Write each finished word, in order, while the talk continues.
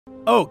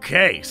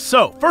Okay,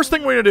 so first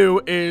thing we're gonna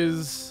do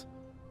is,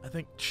 I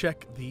think,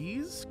 check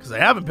these, because I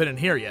haven't been in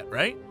here yet,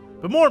 right?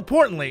 But more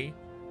importantly,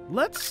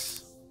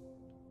 let's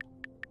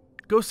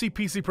go see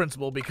PC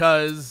Principal,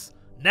 because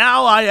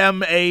now I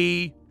am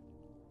a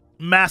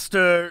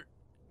master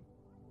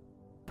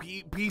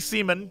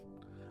PC-man.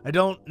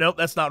 Nope,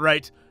 that's not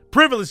right.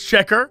 Privilege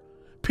checker.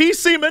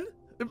 PC-man.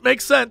 It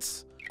makes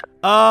sense.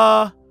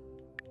 But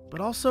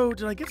also,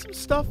 did I get some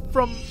stuff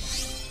from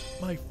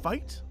my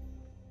fight?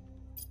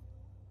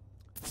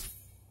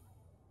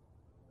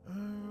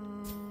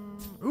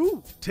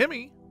 Ooh,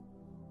 Timmy.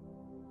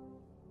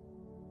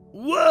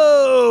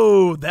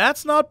 Whoa,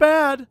 that's not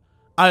bad.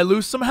 I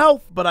lose some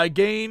health, but I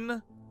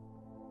gain...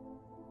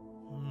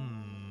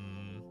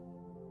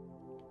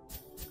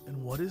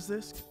 And what is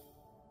this?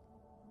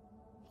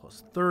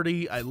 Plus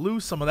 30. I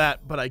lose some of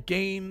that, but I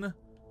gain...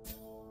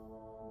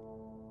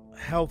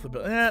 health a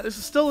bit. This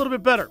is still a little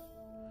bit better.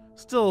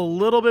 Still a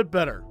little bit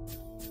better.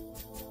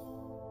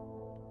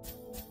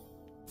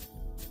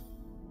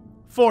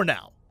 For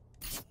now.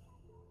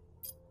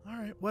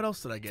 Alright, what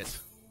else did I get?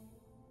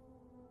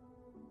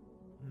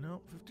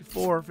 Nope,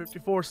 54.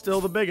 54 still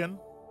the big one.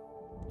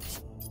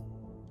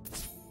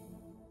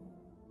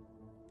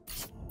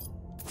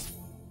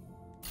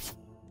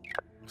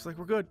 Looks like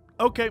we're good.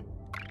 Okay.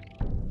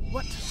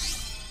 What?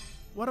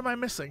 What am I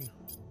missing?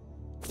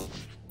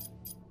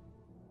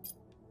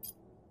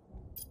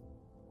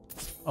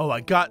 Oh,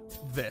 I got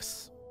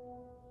this.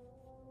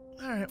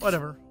 Alright,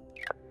 whatever.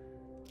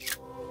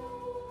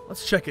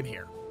 Let's check in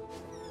here.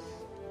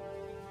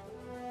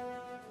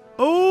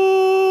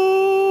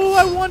 Oh,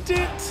 I want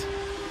it!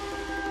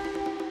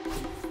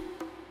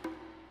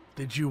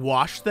 Did you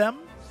wash them?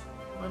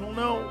 I don't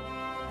know.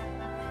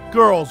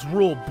 Girls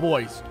rule,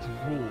 boys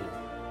rule.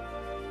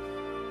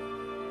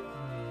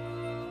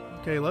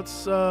 Okay,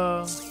 let's,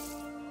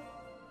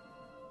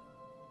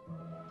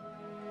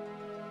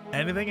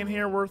 anything in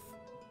here worth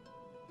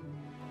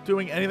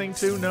doing anything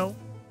to? No?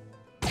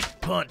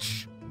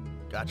 Punch.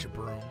 Gotcha,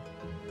 broom.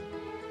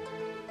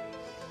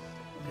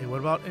 Okay, what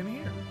about in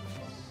here?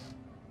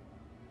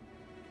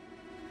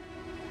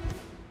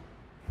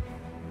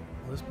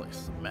 Well, this place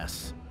is a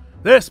mess.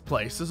 This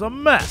place is a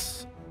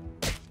mess.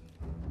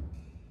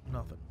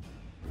 Nothing.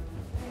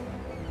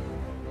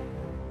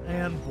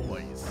 And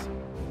boys.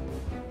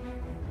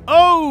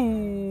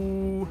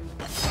 Oh!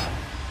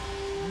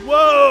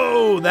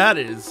 Whoa! That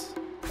is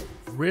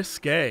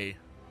risque.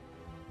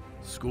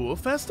 School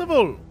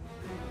festival.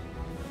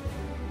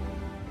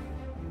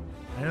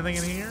 Anything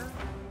in here?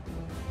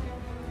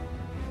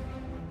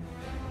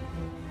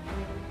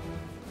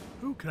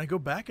 Ooh, can I go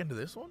back into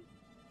this one?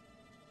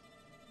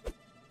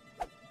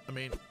 I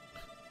mean,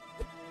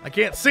 I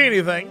can't see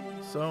anything,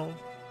 so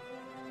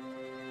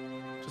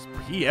just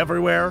pee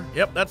everywhere.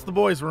 Yep, that's the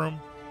boys' room.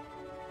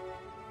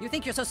 You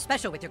think you're so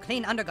special with your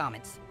clean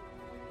undergarments.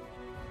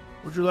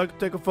 Would you like to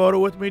take a photo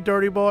with me,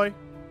 dirty boy?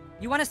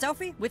 You want a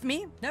selfie with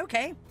me?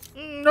 Okay.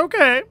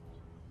 Okay.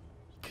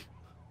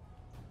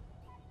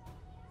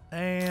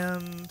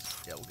 And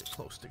yeah, we'll get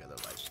close together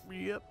like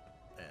yep.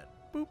 And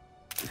boop.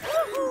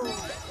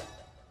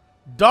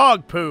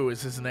 Dog Poo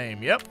is his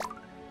name. Yep.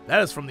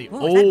 That is from the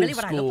old really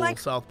school like?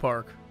 South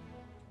Park.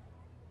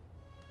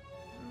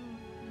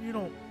 You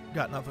don't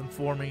got nothing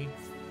for me.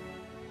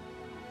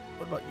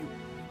 What about you?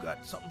 You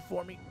got something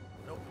for me?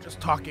 Nope,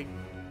 just talking.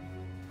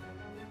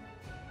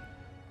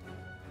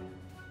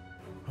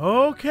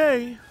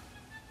 Okay.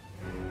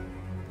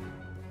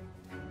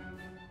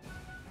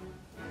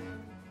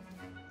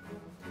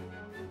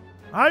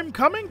 I'm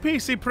coming,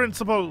 PC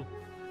Principal.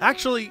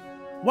 Actually,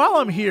 while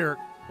I'm here,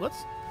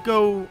 let's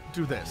go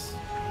do this.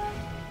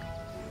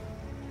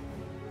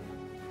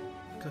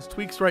 Because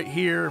Tweek's right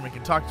here, and we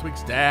can talk to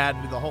Tweek's dad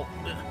and do the whole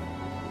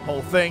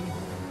thing.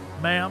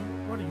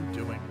 Ma'am, what are you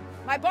doing?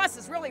 My boss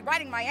is really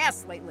riding my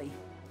ass lately.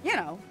 You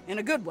know, in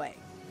a good way.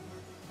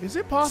 Is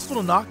it possible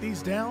to knock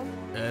these down?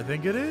 I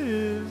think it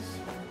is.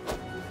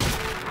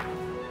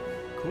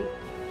 Cool.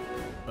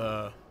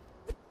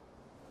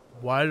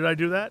 Why did I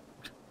do that?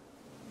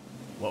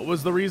 What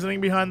was the reasoning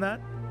behind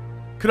that?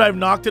 Could I have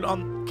knocked it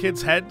on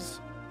kids' heads?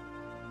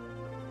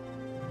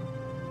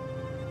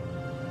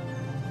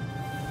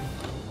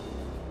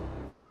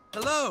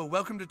 Hello,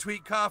 welcome to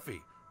Tweek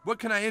Coffee. What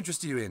can I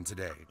interest you in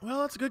today? Well,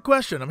 that's a good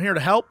question. I'm here to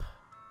help.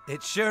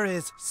 It sure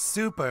is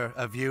super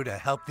of you to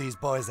help these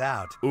boys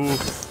out.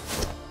 Oof.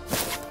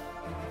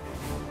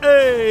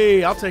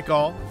 Hey, I'll take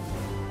all.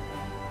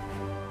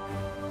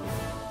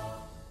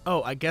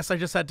 Oh, I guess I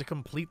just had to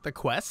complete the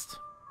quest?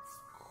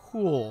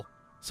 Cool.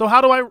 So how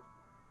do I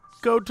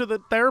go to the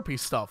therapy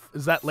stuff?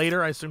 Is that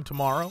later? I assume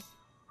tomorrow?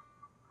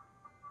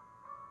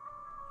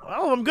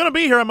 Well, if I'm gonna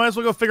be here, I might as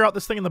well go figure out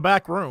this thing in the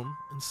back room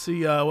and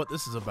see what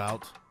this is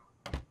about.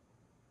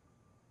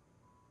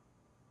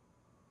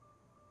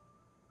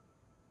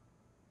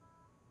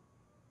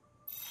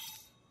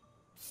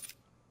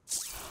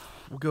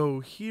 We'll go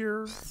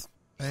here,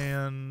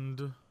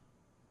 and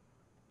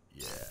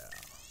yeah.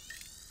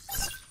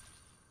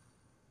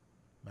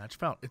 Match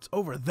found. It's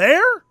over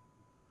there?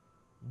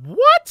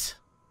 What?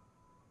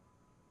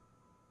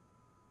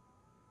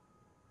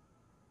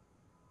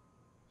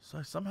 So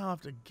I somehow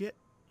have to get...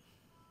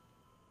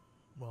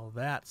 Well,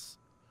 that's...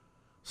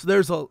 So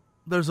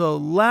there's a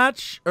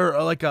latch, or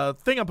like a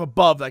thing up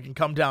above that I can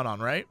come down on,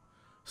 right?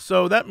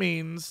 So that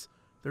means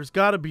there's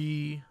got to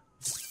be...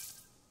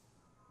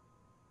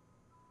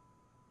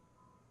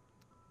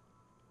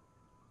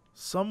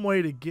 some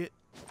way to get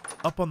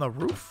up on the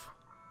roof?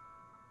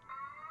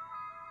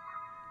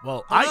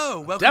 Well,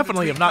 Hello, I welcome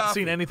definitely to have not Coffee.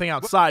 seen anything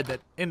outside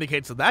that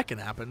indicates that that can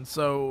happen,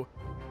 so...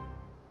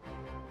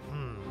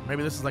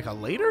 maybe this is like a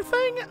later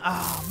thing?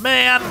 Oh,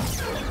 man!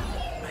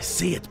 I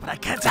see it, but I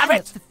can't have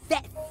it!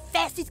 The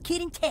fastest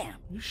kid in town.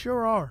 You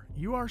sure are.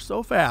 You are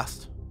so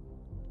fast.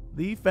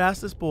 The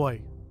fastest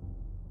boy.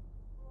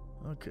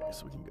 Okay,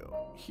 so we can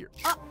go here.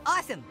 Oh,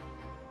 awesome.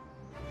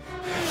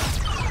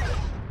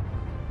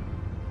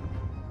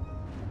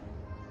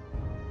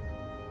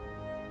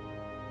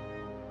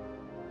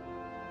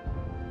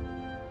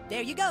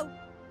 There you go.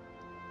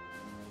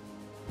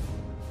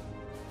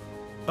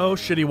 Oh,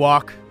 shitty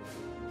walk.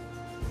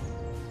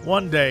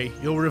 One day,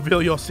 you'll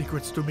reveal your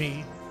secrets to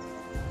me.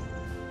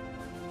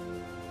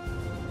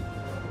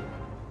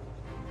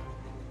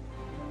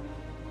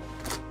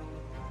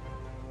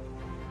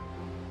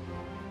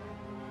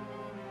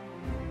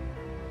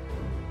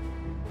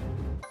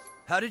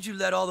 How did you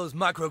let all those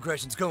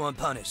microaggressions go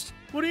unpunished?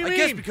 What do you I mean?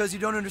 guess because you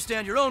don't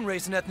understand your own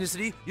race and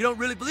ethnicity, you don't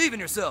really believe in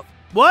yourself.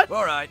 What?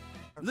 All right,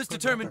 let's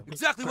determine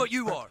exactly what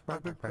you are.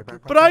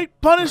 But I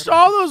punished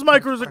all those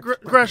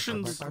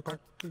microaggressions.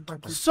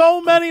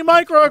 So many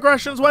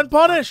microaggressions went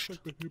punished.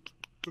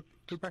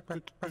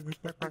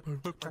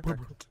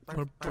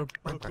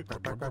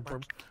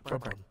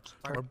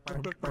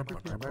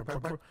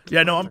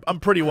 Yeah, no, I'm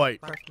pretty white.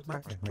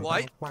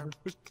 White?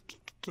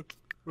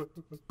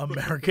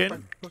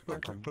 American?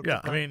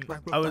 Yeah, I mean,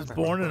 I was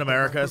born in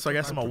America, so I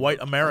guess I'm a white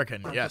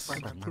American, yes.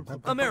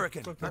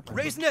 American.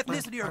 Race and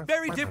ethnicity are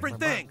very different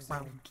things.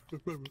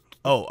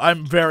 Oh,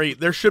 I'm very...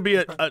 There should be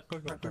a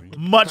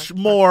much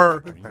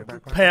more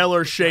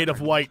paler shade of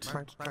white.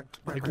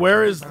 Like,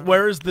 where is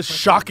the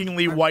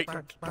shockingly white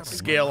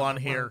scale on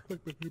here?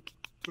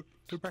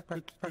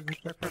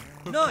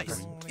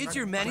 Nice. It's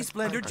your Manny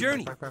Splendor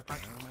journey.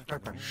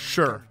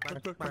 Sure.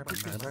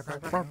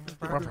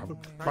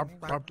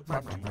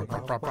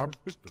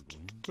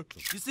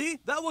 You see,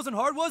 that wasn't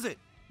hard, was it?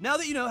 Now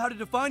that you know how to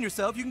define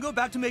yourself, you can go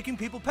back to making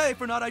people pay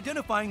for not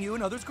identifying you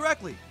and others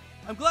correctly.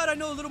 I'm glad I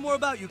know a little more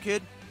about you,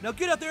 kid. Now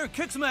get out there and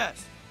kick some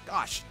ass.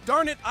 Gosh,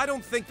 darn it, I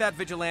don't think that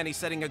vigilante's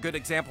setting a good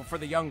example for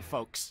the young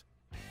folks.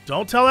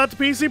 Don't tell that to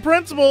PC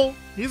Principal.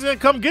 He's gonna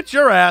come get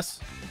your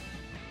ass.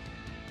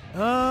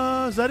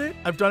 Is that it?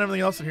 I've done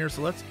everything else in here,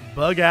 so let's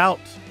bug out.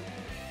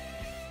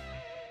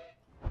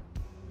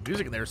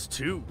 Music in there's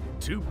too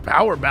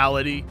power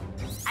ballady.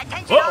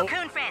 Attention all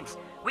Coon friends.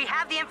 We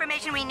have the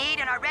information we need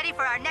and are ready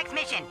for our next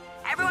mission.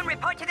 Everyone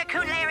report to the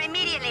Coon lair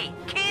immediately.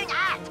 Coon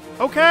out!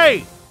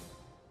 Okay.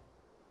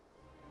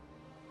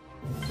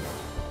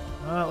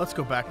 Let's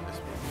go back to this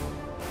one.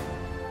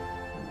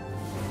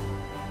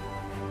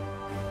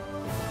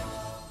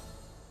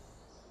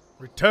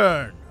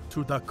 Return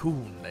to the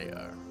Coon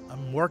lair.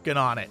 I'm working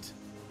on it.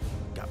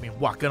 Got me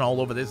walking all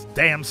over this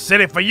damn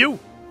city for you.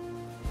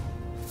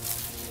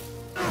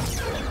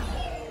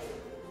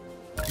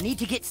 Need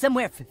to get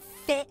somewhere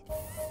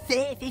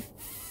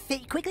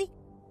quickly?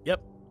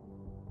 Yep.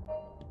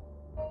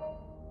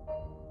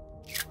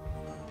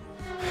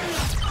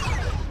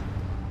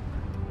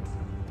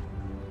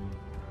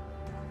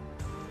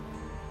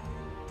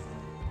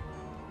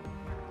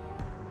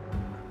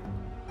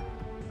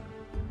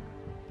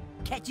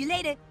 Catch you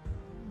later.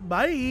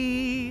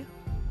 Bye.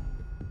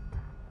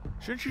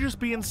 Shouldn't you just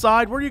be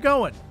inside? Where are you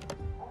going?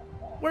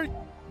 Where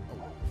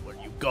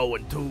are you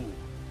going to?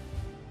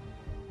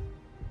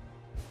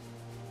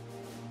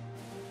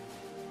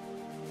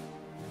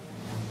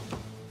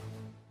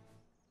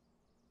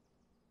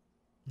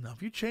 Now,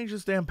 if you change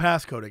this damn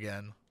passcode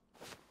again.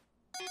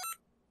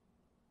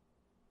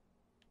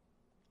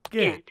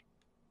 Get.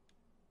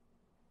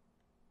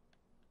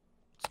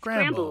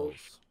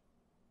 Scrambles.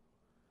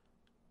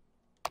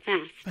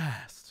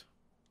 Fast.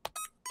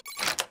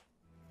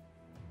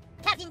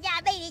 Captain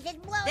Diabetes is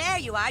blowing. There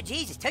you are.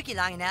 Jesus, took you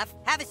long enough.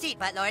 Have a seat,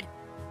 Buttlord.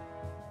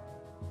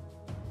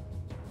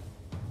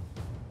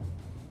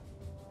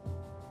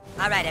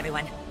 All right,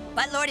 everyone.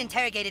 Buttlord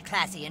interrogated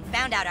Classy and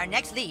found out our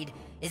next lead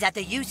is at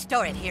the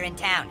U-Storage here in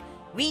town.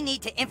 We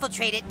need to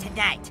infiltrate it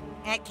tonight.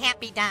 It can't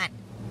be done.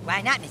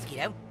 Why not,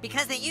 Mosquito?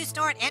 Because the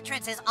U-Storage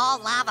entrance is all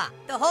lava.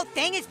 The whole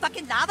thing is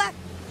fucking lava?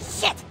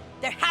 Shit!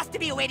 There has to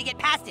be a way to get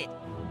past it.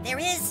 There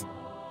is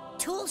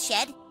Tool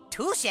Shed.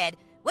 Tool Shed?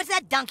 What's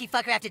that donkey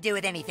fucker have to do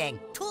with anything?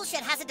 Tool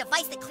Shed has a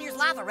device that clears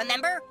lava,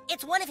 remember?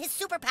 It's one of his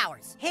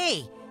superpowers.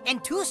 Hey,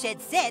 and Tool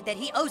Shed said that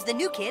he owes the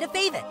new kid a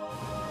favor.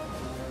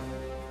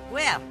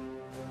 Well,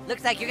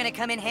 looks like you're gonna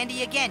come in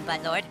handy again,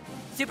 Buttlord.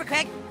 Super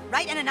Craig,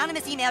 write an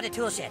anonymous email to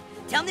Toolshed.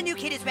 Tell him the new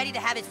kid is ready to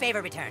have his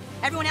favor returned.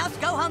 Everyone else,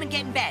 go home and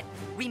get in bed.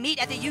 We meet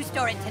at the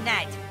U-Storage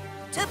tonight.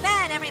 To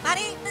bed,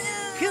 everybody.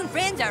 Coon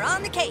friends are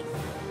on the case.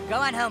 Go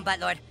on home,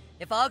 Buttlord.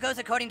 If all goes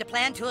according to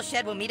plan,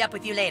 Toolshed will meet up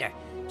with you later.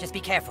 Just be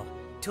careful.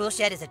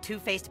 Toolshed is a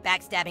two-faced,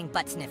 backstabbing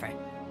butt sniffer.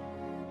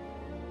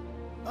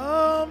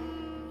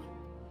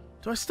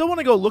 Do I still want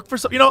to go look for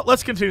something? You know what?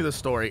 Let's continue the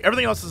story.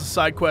 Everything else is a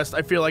side quest.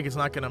 I feel like it's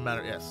not going to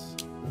matter. Yes.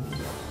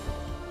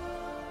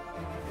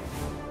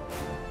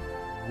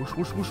 Whoosh,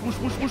 whoosh, whoosh, whoosh,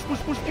 whoosh, whoosh,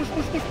 whoosh, whoosh, whoosh,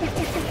 whoosh, whoosh,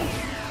 whoosh,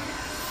 whoosh.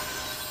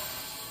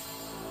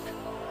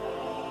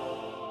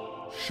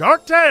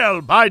 Shark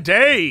Tail by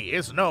day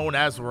is known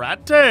as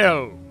Rat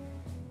Tail.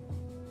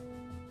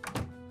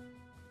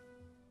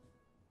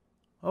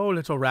 Oh,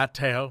 little Rat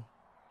Tail.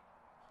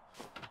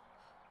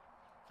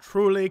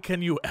 Truly,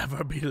 can you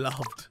ever be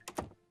loved?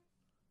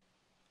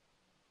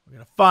 We're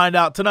gonna find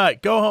out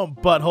tonight. Go home,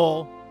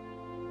 butthole.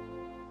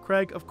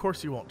 Craig, of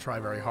course you won't try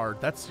very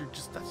hard. That's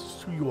just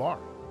who you are.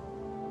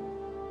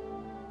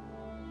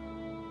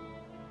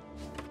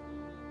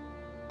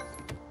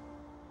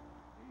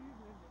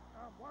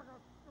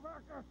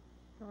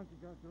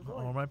 Oh,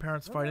 are my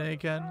parents fighting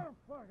again?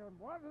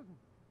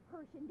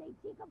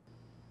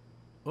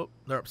 Oh,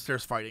 they're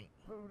upstairs fighting.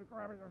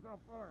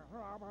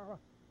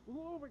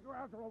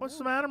 What's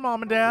the matter,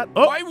 Mom and Dad?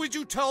 Oh. Why would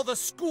you tell the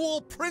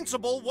school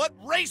principal what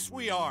race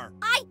we are?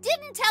 I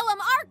didn't tell him,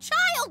 our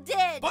child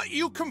did! But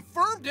you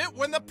confirmed it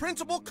when the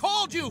principal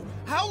called you.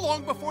 How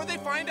long before they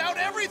find out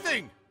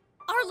everything?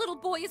 Our little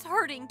boy is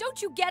hurting,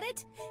 don't you get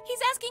it? He's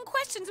asking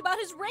questions about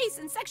his race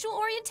and sexual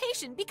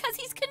orientation because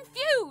he's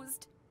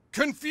confused.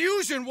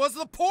 Confusion was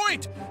the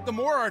point! The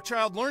more our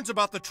child learns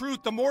about the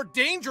truth, the more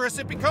dangerous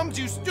it becomes,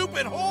 you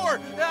stupid whore!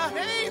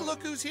 Hey,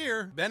 look who's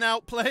here. Been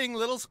out playing,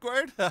 little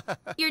squirt?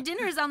 Your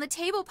dinner is on the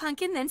table,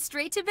 Pumpkin, then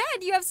straight to bed.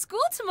 You have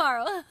school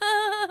tomorrow.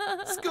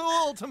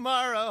 School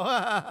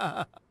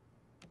tomorrow.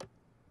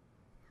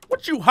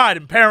 What you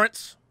hiding,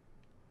 parents?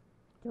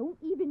 Don't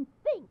even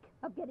think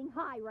of getting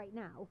high right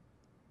now.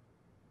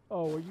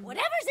 Oh, are you...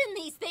 Whatever's in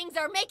these things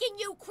are making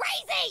you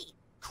crazy!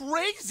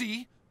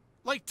 Crazy?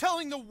 Like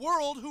telling the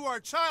world who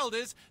our child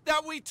is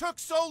that we took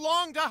so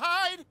long to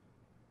hide?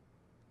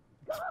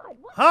 God,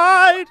 what's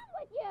hide! wrong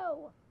with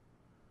you?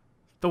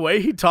 The way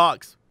he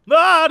talks.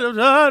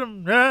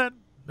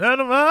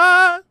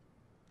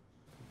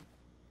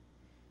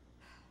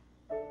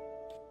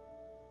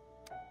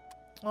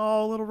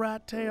 Oh, little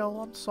rat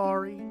tail, I'm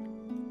sorry.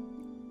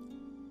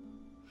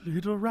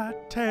 Little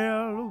rat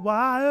tail,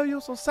 why are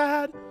you so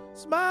sad?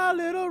 Smile,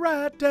 little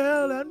rat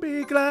tail, and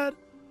be glad.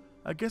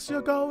 I guess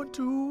you're going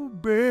to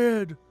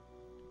bed.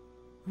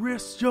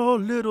 Rest your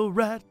little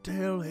rat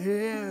tail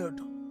head.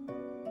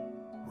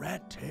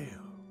 Rat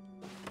tail.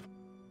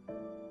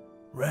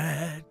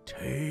 Rat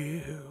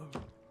tail.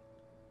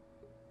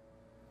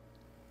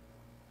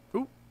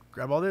 Ooh,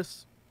 grab all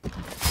this.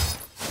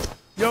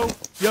 Yo,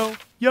 yo,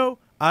 yo.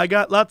 I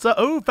got lots of...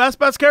 Ooh,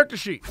 Fastpass character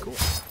sheet. Cool.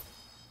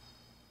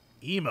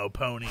 Emo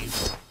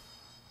ponies.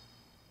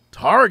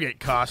 Target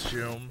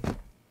costume.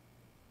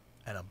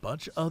 And a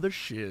bunch of other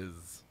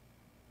shiz.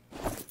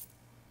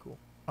 Cool.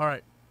 All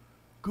right.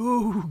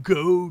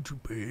 Go to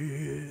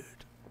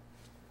bed.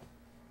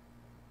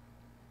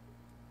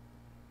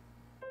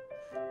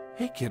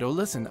 Hey, kiddo,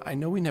 listen. I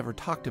know we never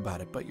talked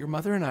about it, but your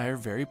mother and I are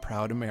very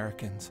proud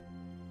Americans.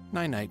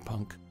 Night-night,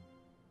 punk.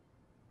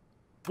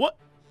 What?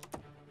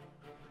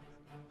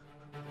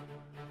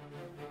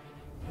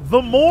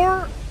 The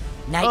more...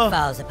 Night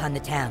falls upon the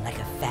town like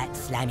a fat,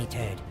 slimy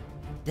turd.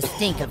 The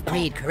stink of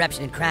greed,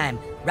 corruption, and crime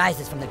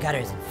rises from the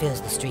gutters and fills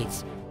the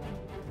streets.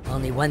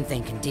 Only one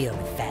thing can deal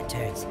with fat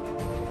turds.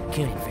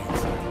 Coon and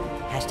friends.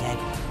 Hashtag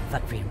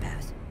fuck freedom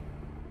pass.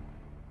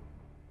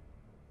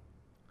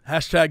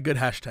 Hashtag good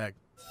hashtag.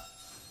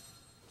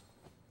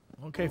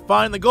 Okay,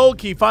 find the gold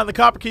key, find the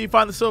copper key,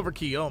 find the silver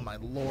key. Oh my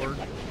lord.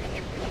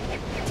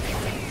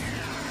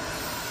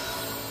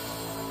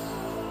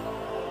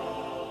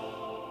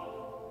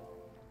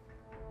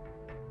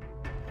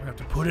 I have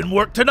to put in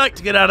work tonight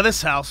to get out of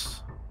this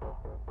house.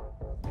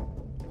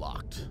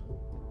 Locked.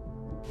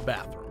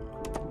 Bathroom.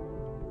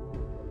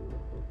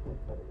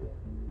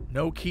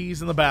 No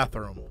keys in the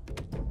bathroom.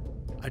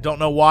 I don't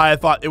know why I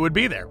thought it would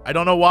be there. I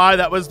don't know why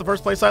that was the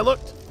first place I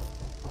looked.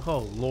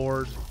 Oh,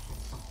 Lord.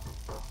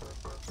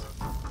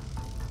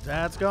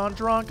 Dad's gone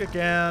drunk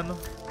again.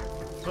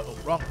 Uh-oh,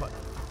 wrong button.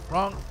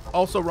 Wrong.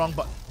 Also wrong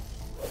button.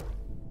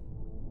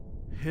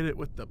 Hit it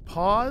with the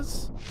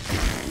pause.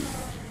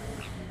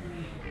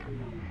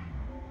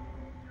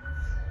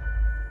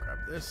 Grab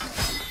this.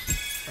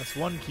 That's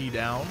one key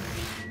down.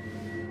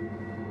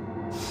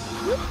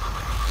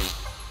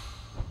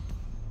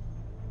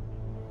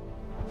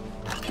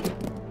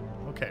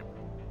 Okay.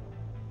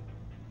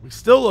 We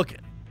still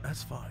looking.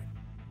 That's fine.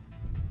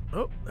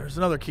 Oh, there's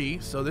another key.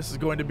 So this is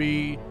going to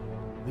be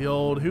the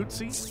old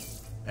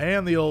Hootsie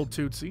and the old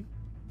Tootsie.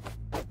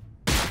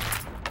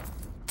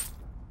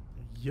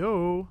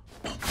 Yo.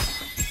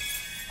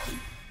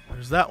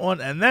 There's that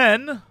one. And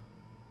then...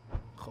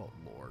 Oh,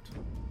 Lord.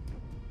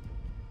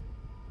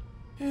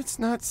 It's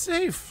not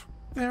safe.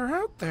 They're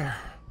out there.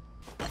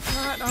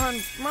 Not on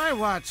my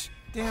watch,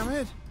 damn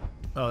it.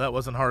 Oh, that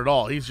wasn't hard at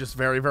all. He's just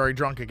very, very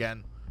drunk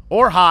again.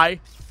 Or high.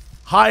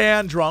 High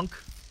and drunk.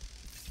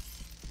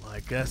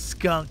 Like a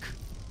skunk.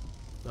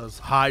 Those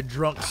high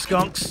drunk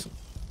skunks.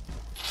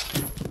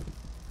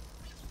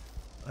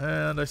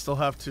 And I still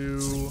have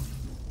to...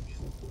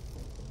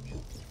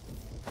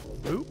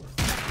 Oop.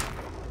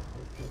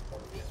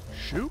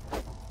 Shoot.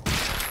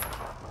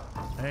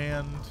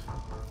 And...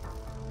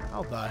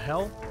 How the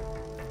hell?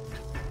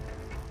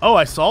 Oh,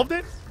 I solved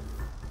it?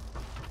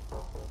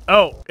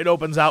 Oh, it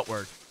opens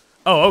outward.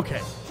 Oh,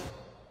 okay.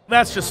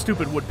 That's just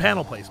stupid wood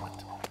panel placement.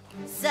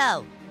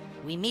 So,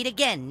 we meet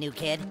again, new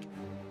kid.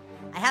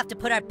 I have to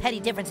put our petty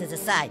differences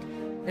aside.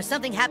 There's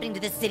something happening to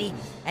this city,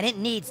 and it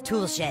needs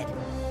Toolshed.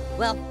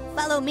 Well,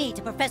 follow me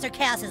to Professor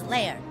Chaos's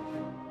lair.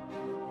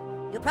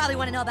 You'll probably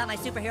want to know about my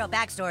superhero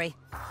backstory.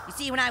 You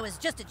see, when I was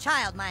just a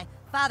child, my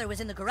father was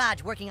in the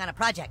garage working on a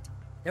project.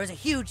 There was a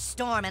huge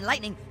storm, and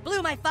lightning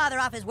blew my father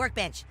off his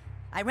workbench.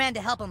 I ran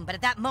to help him, but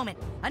at that moment,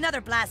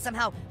 another blast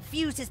somehow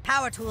fused his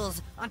power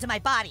tools onto my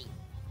body.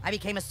 I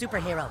became a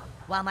superhero,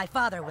 while my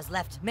father was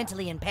left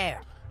mentally impaired.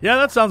 Yeah,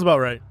 that sounds about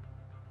right.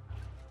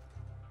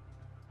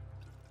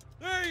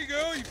 There you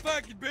go, you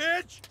fucking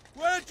bitch!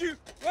 Why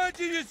don't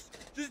you just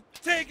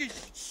take a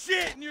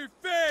shit in your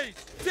face?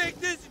 Take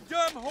this, you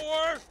dumb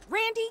whore!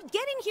 Randy,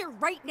 get in here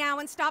right now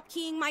and stop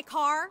keying my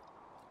car.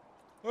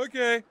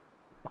 Okay.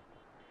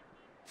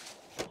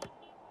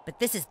 But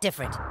this is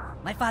different.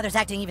 My father's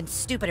acting even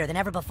stupider than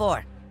ever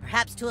before.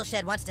 Perhaps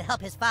Toolshed wants to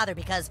help his father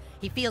because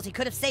he feels he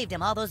could have saved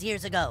him all those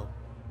years ago.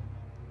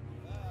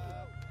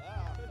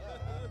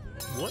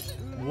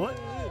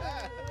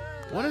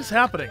 What is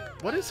happening?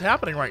 What is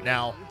happening right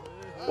now?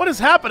 What is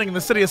happening in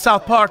the city of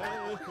South Park?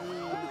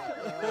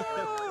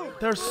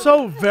 There's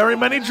so very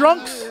many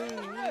drunks.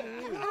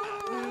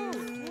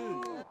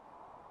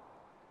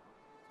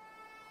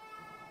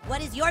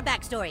 What is your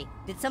backstory?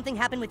 Did something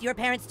happen with your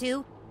parents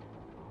too?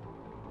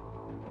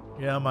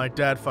 Yeah, my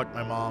dad fucked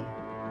my mom.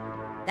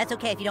 That's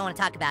okay if you don't want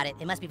to talk about it.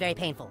 It must be very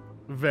painful.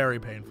 Very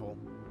painful.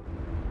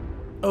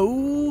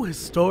 Oh,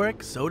 historic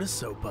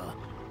sodasopa.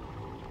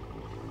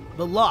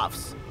 The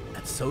lofts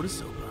at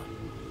sodasopa.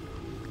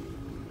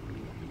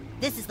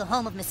 This is the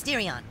home of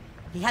Mysterion.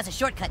 He has a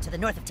shortcut to the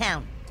north of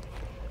town.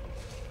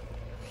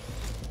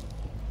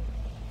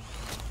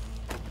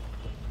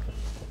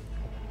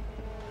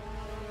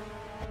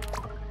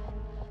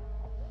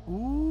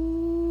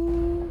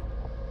 Ooh.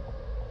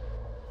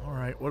 All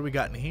right, what do we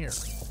got in here?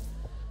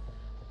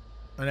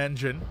 An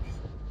engine,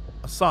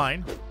 a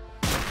sign,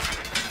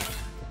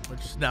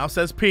 which now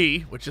says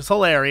P, which is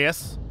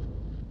hilarious.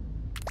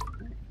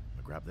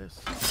 I'll grab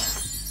this.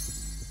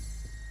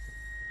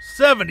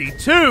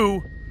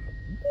 72?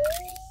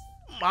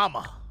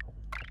 Mama.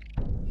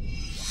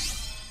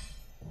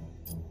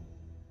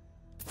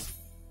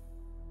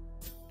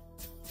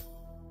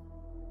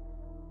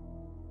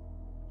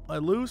 I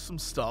lose some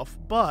stuff,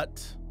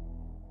 but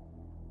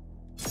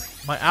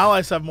my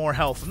allies have more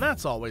health, and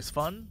that's always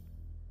fun.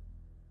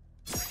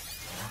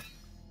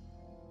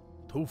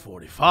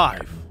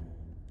 245.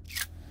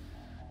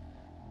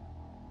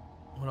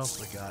 What else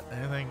we got?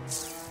 Anything?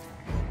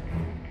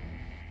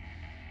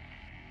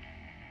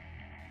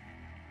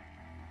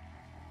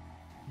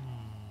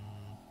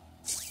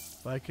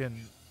 If I can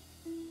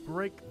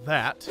break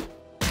that,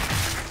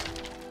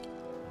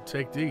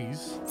 take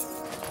these.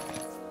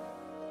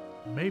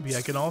 Maybe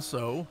I can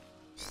also.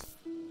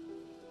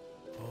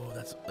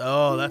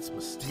 Oh, that's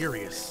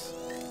mysterious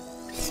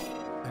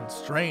and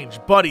strange.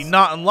 Buddy,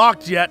 not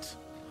unlocked yet.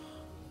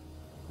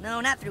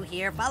 No, not through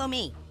here. Follow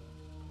me.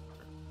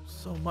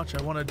 So much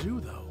I want to do,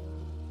 though.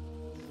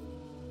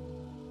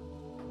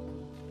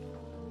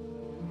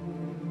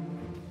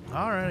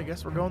 All right, I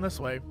guess we're going this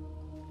way.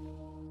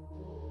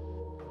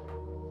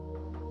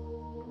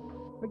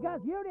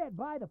 Because you didn't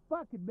buy the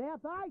fucking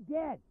meth, I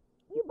did.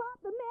 You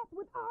bought the meth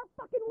with our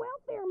fucking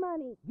welfare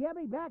money. Give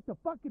me back the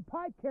fucking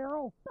pipe,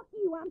 Carol. Fuck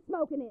you, I'm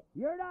smoking it.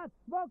 You're not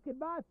smoking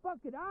my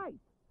fucking ice.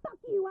 Fuck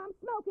you, I'm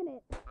smoking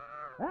it.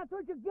 That's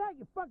what you get,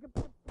 you fucking...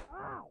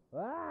 Ow!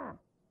 Ah!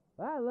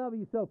 I love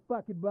you so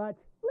fucking much.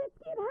 Let's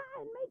get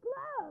high and make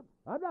love.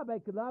 I'm not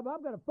making love.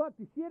 I'm gonna fuck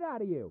the shit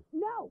out of you.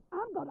 No,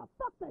 I'm gonna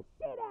fuck the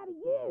shit out of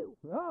you.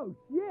 Oh,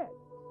 shit.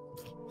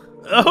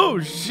 Oh,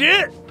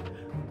 shit!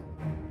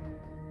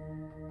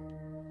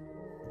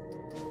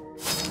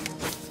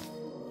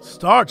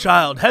 Star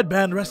Child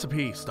headband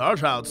recipe. Star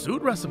Child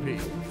suit recipe.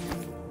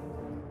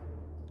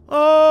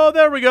 Oh,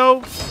 there we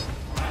go.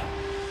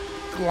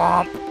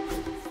 Glomp.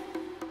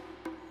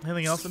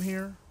 Anything else in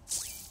here?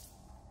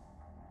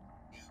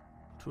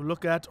 To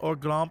look at or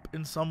glomp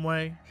in some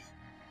way?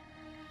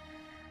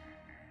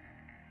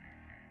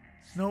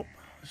 Nope.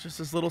 It's just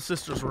his little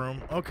sister's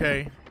room.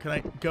 Okay. Can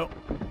I go?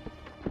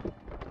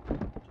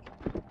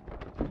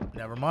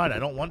 Never mind. I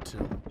don't want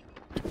to.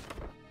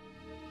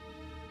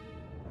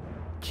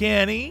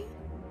 Kenny?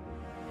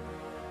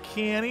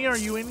 Kenny, are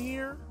you in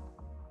here?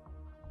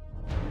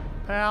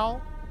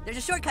 Pal? There's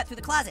a shortcut through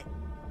the closet.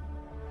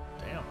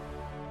 Damn.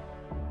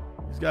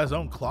 He's got his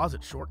own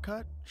closet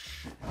shortcut?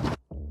 Shh.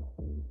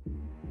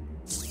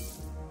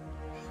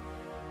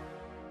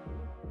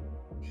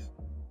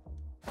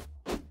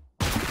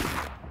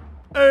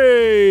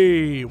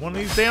 Hey! One of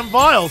these damn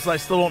vials. I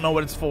still don't know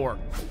what it's for.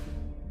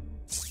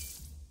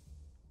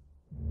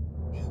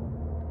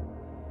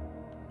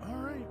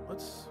 Alright.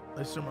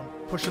 I assume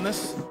I'm pushing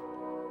this.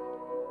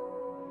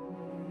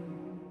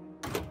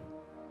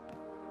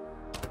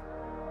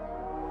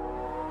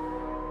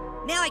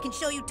 Now I can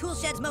show you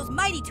Toolshed's most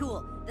mighty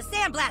tool, the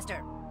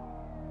Sandblaster.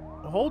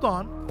 Well, hold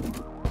on.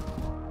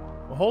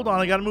 Well, hold on.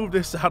 I gotta move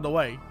this out of the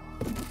way.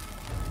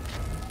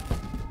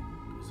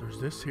 There's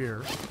this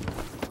here.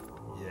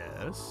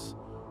 Yes.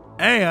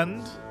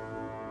 And...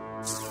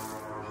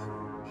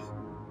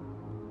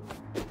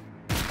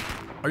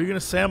 are you gonna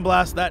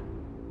sandblast that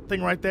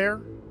thing right there?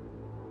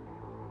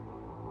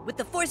 With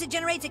the force it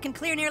generates, it can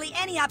clear nearly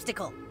any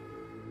obstacle.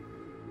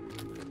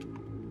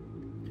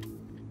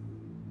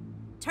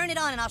 Turn it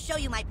on and I'll show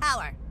you my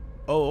power.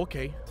 Oh,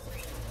 okay.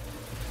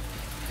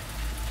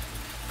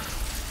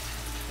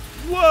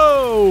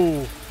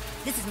 Whoa!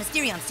 This is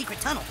Mysterion's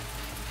secret tunnel.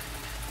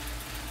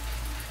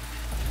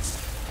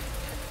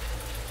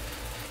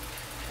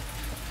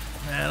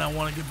 Man, I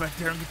want to get back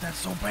there and get that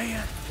so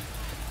bad.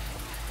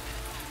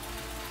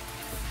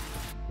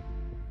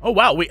 Oh,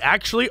 wow. We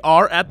actually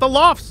are at the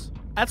lofts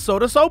at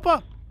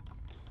Sodasopa.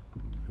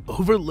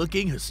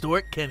 Overlooking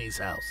historic Kenny's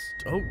house.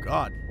 Oh,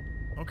 God.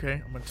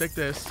 Okay, I'm going to take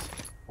this.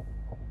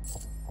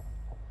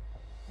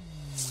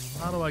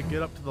 How do I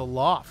get up to the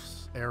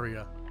lofts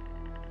area?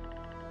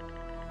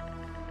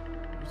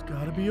 There's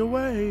got to be a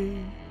way.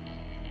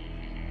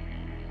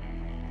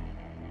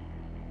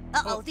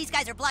 Uh-oh, these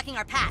guys are blocking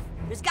our path.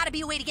 There's got to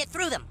be a way to get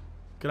through them.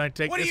 Can I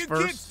take this first? What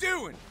are you kids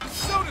doing?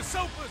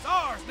 Sodasopa's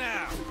ours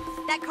now.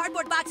 That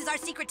cardboard box is our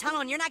secret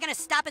tunnel, and you're not going to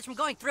stop us from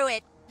going through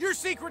it. Your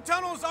secret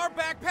tunnel is our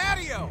back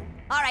patio.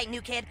 All right,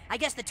 new kid. I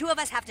guess the two of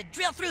us have to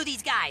drill through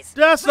these guys.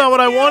 That's not what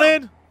I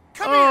wanted.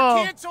 Come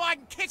here, kid, so I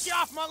can kick you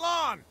off my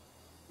lawn.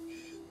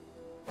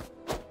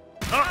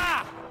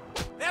 Ah!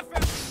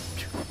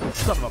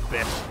 Son of a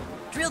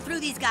bitch. Drill through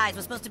these guys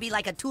was supposed to be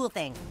like a tool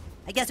thing.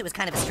 I guess it was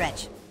kind of a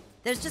stretch.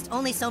 There's just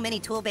only so many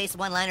tool-based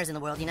one-liners in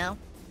the world, you know?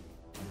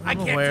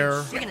 I'm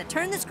aware. We're gonna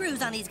turn the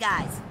screws on these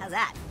guys. How's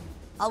that?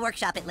 I'll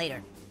workshop it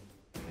later.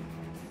 Okay,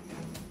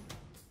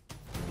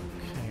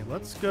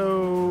 let's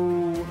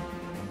go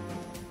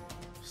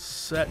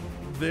set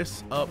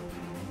this up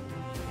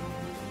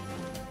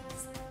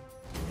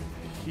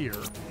here.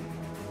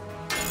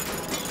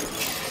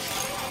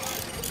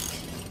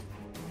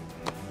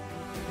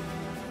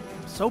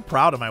 I'm so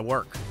proud of my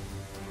work.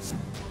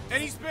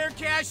 Any spare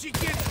cash you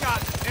kids got?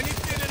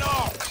 Anything at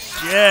all?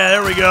 Yeah,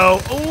 there we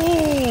go.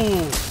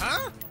 Ooh!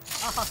 Huh?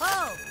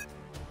 Oh-ho-ho!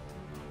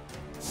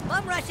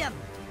 Bum rush him!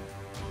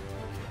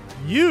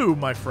 You,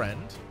 my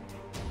friend,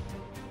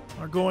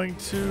 are going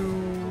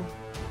to...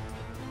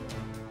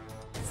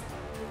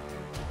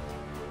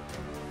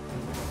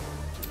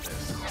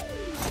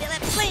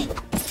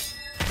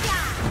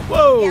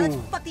 Whoa! Yeah, let's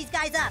fuck these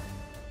guys up.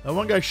 That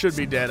one guy should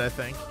be dead, I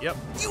think. Yep.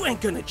 You ain't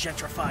gonna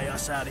gentrify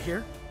us out of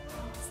here.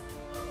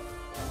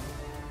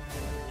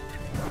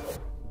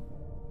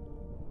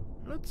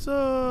 Let's,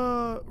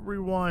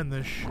 rewind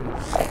this shit.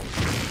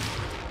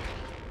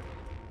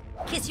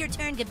 Kiss your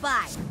turn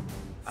goodbye.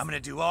 I'm gonna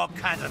do all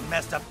kinds of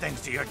messed up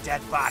things to your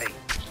dead body.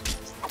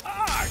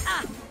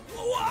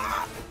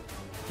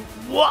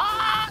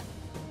 What?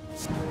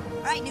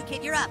 All right, new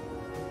kid, you're up.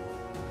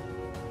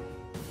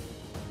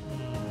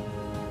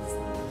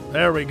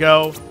 There we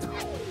go.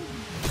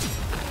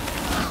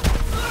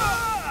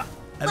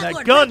 And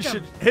that gun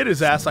should hit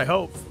his ass, I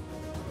hope.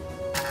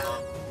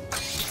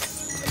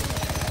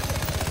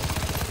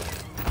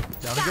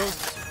 Down he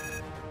goes.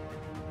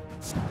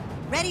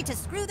 Ready to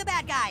screw the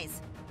bad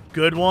guys.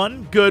 Good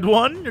one. Good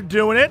one. You're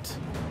doing it.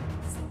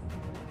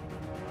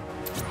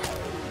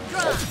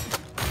 Draw.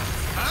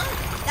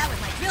 That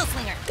was my drill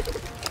slinger.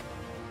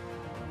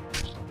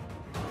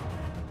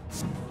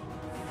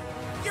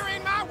 You're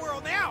in my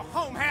world now,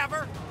 home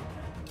haver.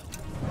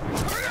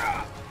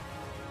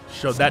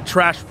 Showed that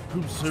trash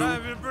poop suit.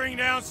 Time to bring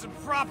down some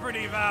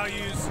property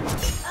values.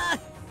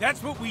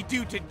 That's what we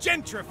do to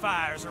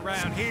gentrifiers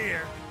around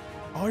here.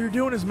 All you're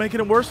doing is making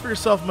it worse for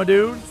yourself, my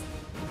dude.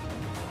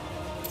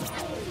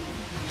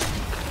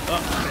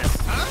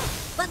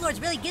 Buttlord's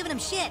really giving him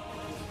shit.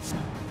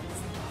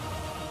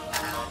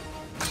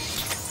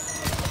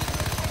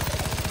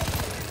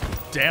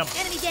 Damn.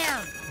 Enemy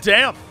down.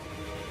 Damn.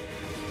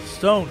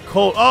 Stone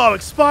cold. Oh,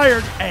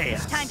 expired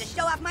ass. Time to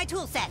show off my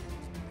tool set.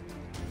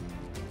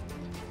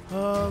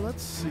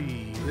 Let's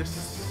see.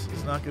 This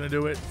is not gonna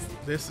do it.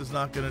 This is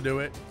not gonna do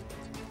it.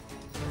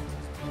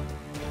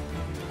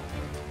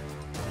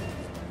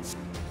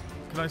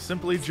 Can I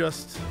simply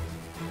just...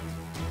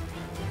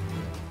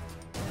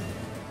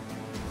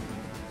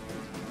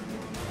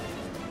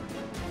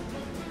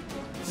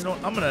 You know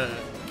what? I'm gonna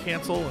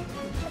cancel and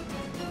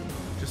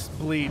just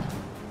bleed.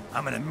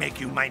 I'm gonna make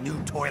you my new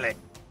toilet.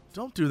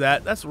 Don't do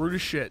that. That's rude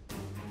as shit.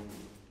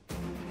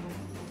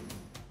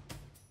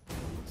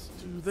 Let's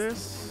do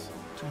this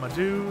to my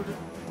dude.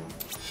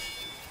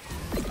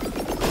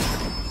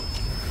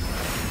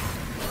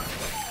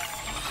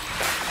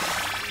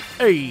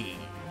 Hey!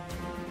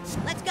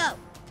 Let's go.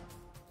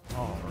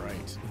 All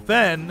right.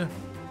 Then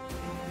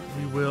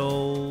we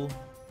will...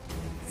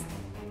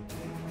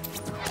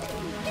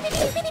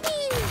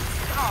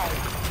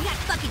 You got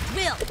fucking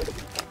drilled.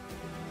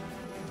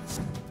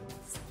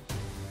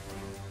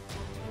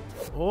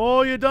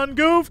 Oh, you done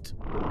goofed?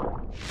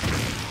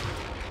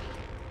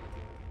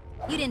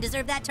 You didn't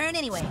deserve that turn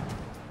anyway.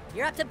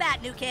 You're up to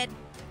bat, new kid.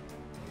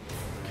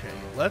 Okay,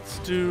 let's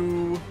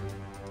do...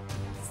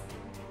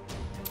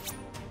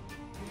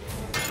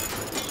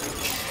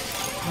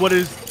 what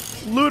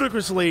is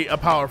ludicrously a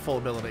powerful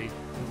ability.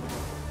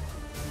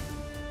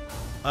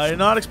 I did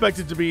not expect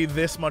it to be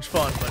this much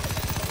fun, but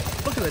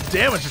look at the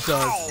damage it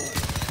does.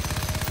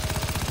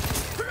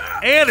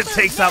 And it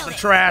takes out the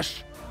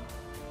trash.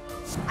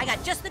 I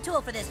got just the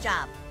tool for this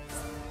job.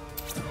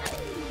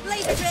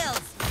 Laser drills.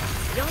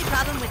 The only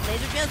problem with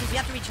laser drills is you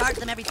have to recharge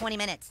them every 20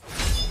 minutes.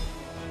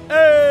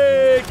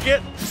 Hey,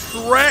 get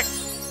wrecked.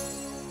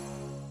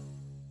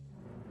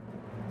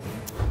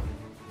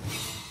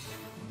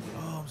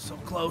 Oh, I'm so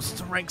close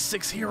to rank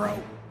 6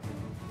 hero.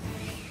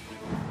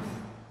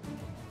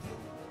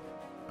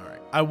 All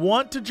right, I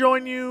want to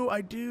join you.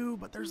 I do,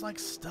 but there's like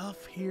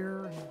stuff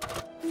here.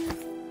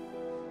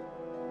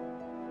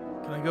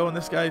 Can I go in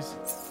this guy's?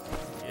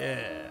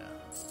 Yeah.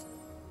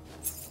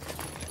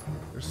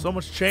 There's so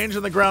much change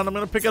in the ground. I'm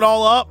going to pick it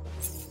all up.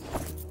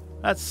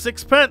 That's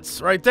 6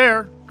 pence right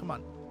there. Come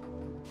on.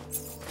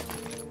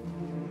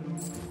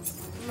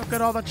 Look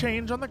at all the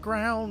change on the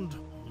ground.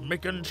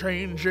 Making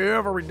change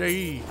every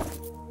day.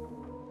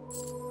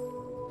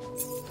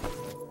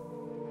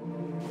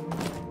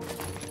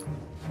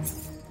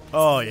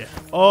 Oh, yeah.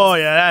 Oh,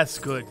 yeah. That's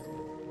good.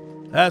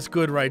 That's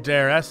good right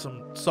there. That's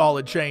some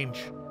solid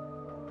change.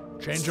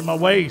 Changing my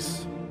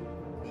ways.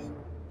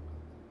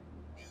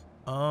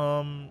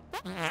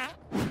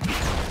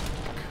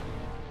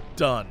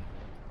 Done.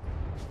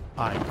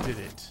 I did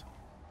it.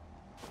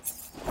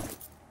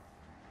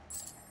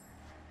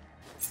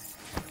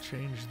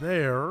 Change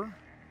there.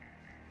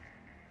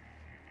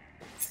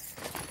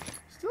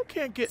 Still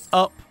can't get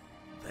up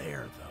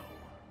there,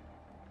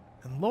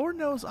 though. And Lord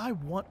knows I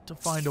want to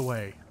find a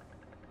way.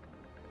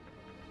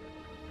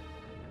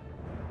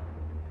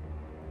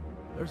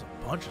 There's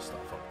a bunch of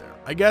stuff up there.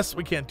 I guess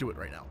we can't do it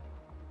right now.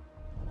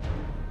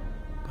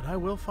 But I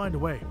will find a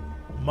way.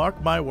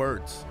 Mark my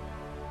words.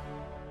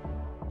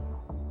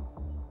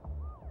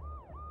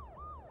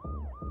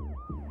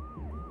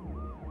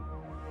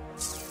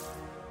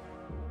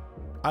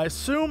 I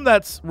assume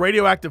that's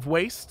radioactive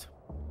waste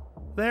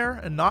there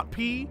and not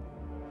pee.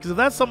 Because if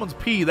that's someone's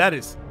pee, that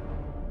is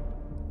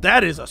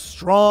a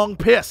strong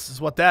piss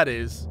is what that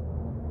is.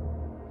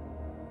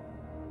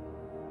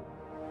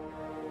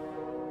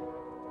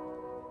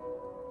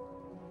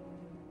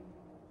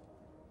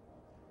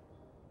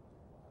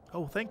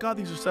 Oh, thank God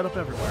these are set up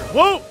everywhere.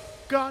 Whoa!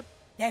 God.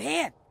 They're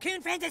here.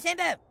 Coon friends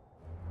assemble.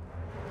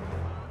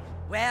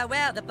 Well,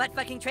 well, the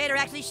butt-fucking traitor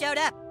actually showed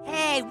up.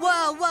 Hey,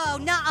 whoa, whoa,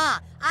 nuh-uh.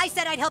 I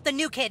said I'd help the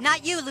new kid,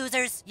 not you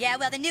losers. Yeah,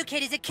 well, the new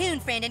kid is a coon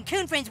friend, and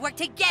coon friends work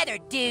together,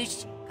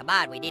 douche. Come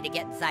on, we need to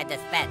get inside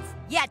this fence.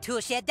 Yeah,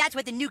 Toolshed, that's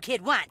what the new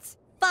kid wants.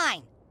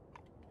 Fine.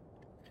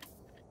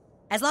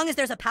 As long as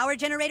there's a power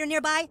generator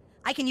nearby,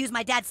 I can use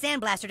my dad's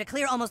sandblaster to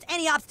clear almost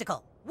any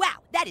obstacle. Wow,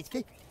 that is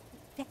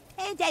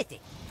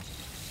fantastic.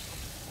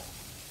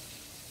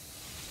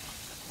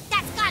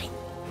 That's got it.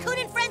 Coon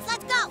and friends,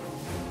 let's go.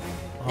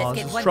 Let's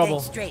get one thing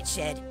straight,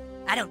 Shed.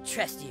 I don't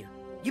trust you.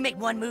 You make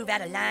one move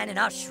out of line and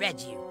I'll shred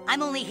you.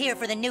 I'm only here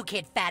for the new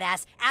kid, fat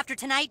ass. After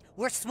tonight,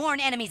 we're sworn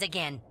enemies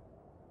again.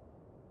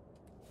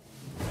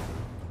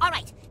 All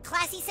right,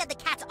 Classy said the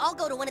cats all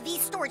go to one of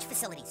these storage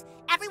facilities.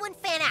 Everyone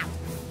fan out.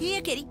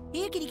 Here, kitty.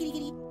 Here, kitty, kitty,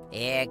 kitty.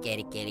 Here,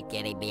 kitty, kitty,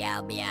 kitty,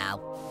 meow, meow.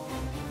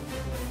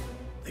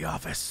 The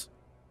office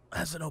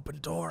has an open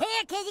door.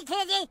 Here, kitty,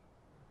 kitty.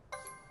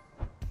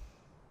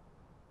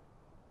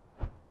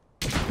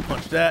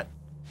 Punch that.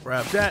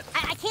 Grab that.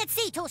 I can't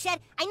see, Toolshed.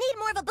 I need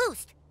more of a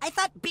boost. I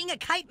thought being a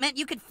kite meant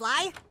you could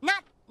fly.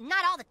 Not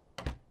all the...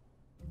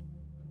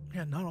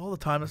 Yeah, not all the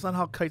time. That's not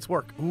how kites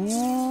work.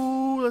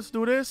 Ooh, let's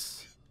do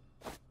this.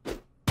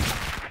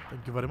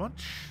 Thank you very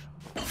much.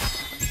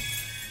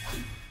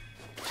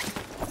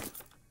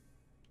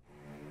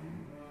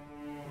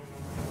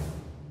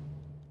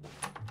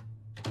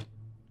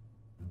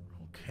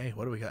 Okay,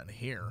 what do we got in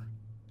here?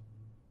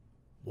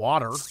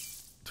 Water.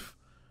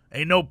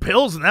 Ain't no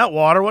pills in that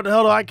water. What the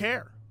hell do I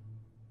care?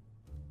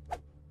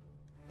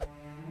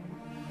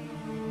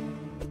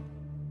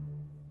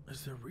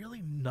 Is there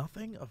really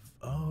nothing of...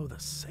 Oh, the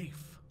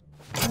safe.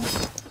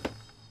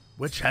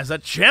 Which has a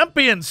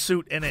champion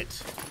suit in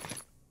it.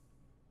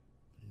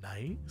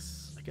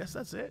 Nice. I guess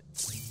that's it.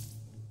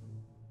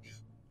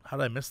 How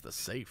did I miss the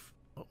safe?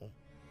 Uh-oh.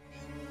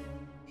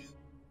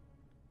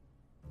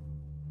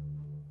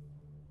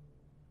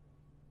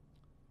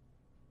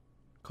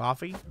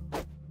 Coffee?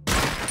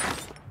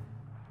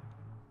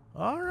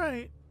 All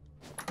right.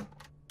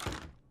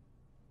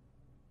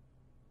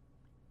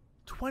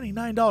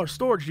 $29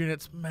 storage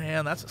units.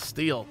 Man, that's a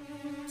steal.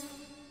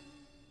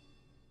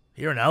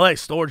 Here in LA,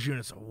 storage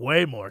units are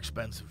way more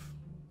expensive.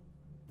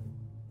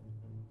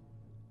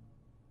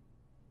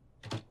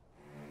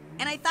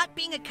 And I thought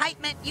being a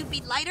kite meant you'd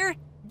be lighter?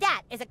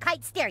 That is a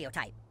kite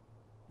stereotype.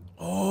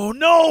 Oh,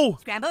 no!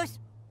 Scrambos?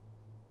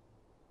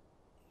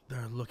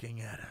 They're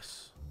looking at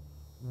us.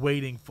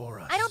 Waiting for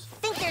us. I don't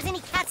think there's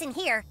any cats in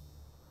here.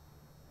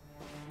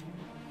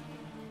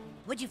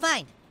 What'd you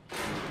find?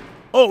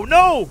 Oh,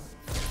 no!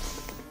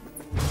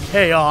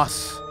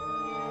 Chaos.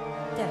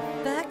 The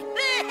fuck?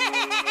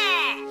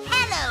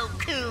 Hello,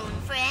 Coon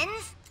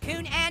friends.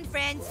 Coon and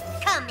friends.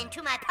 Come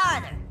into my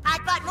parlor.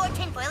 I've bought more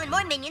tinfoil and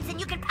more minions than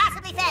you can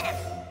possibly fathom.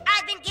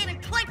 I've been given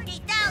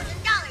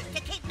 $20,000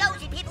 to keep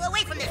nosy people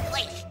away from this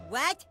place.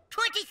 What?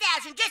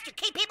 20,000 just to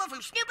keep people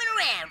from snooping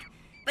around.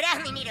 But I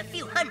only need a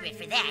few hundred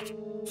for that.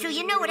 So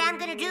you know what I'm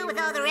gonna do with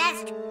all the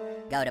rest?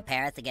 Go to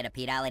Paris to get a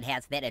pedal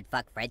enhancement and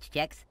fuck French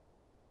chicks?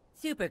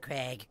 Super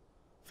Craig.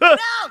 Wrong!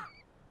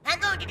 I'm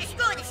going to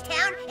destroy this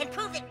town and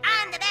prove that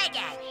I'm the bad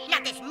guy,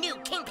 not this new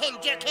kingpin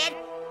jerkhead.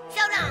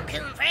 So long,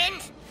 Coon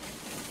friends.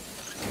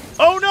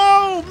 Oh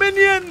no!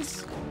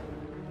 Minions!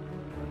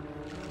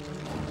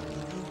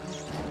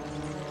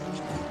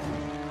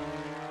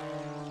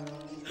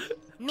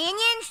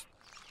 Minions?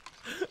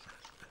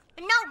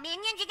 No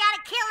minions, you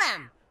gotta kill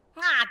them.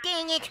 Aw,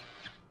 dang it.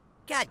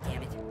 God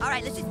damn it.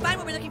 Alright, let's just find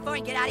what we're looking for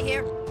and get out of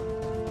here.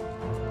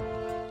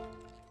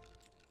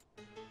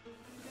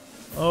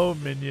 Oh,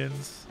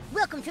 minions.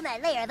 Welcome to my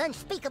lair of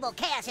unspeakable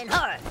chaos and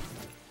horror.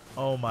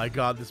 Oh my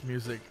god, this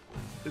music.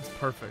 It's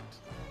perfect.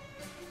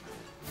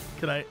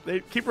 They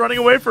keep running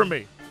away from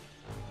me.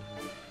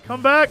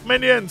 Come back,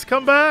 minions,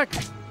 come back.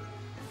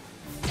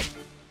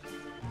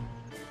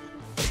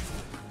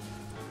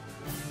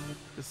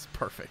 This is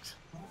perfect.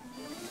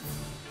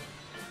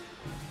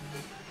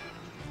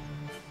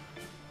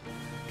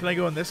 Can I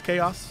go in this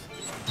chaos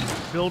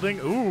building?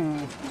 Ooh.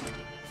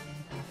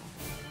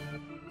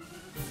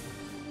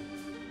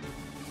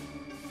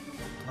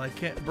 I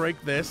can't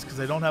break this because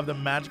I don't have the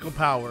magical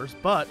powers,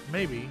 but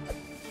maybe.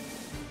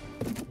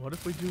 What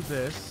if we do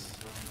this?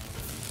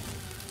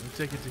 We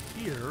take it to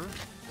here.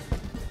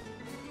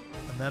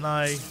 And then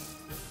I...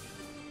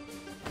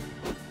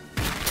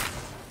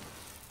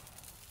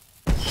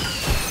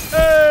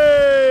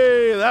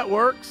 Hey! That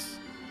works.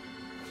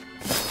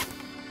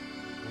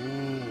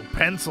 Ooh,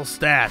 pencil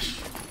stash.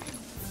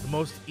 The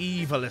most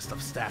evilest of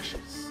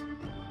stashes.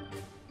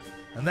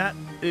 And that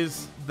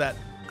is that...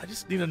 I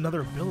just need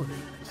another ability.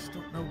 I just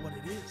don't know what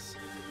it is.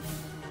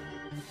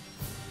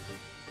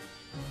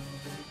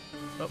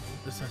 Oh,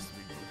 this has to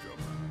be moved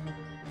over.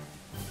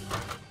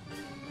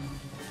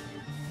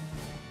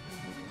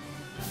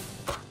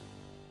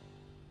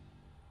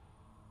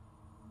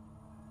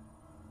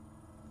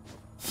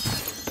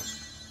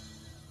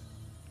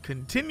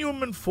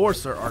 Continuum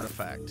Enforcer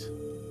artifact.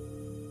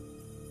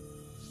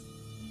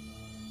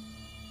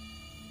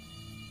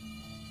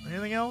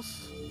 Anything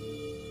else?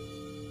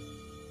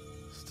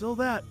 Still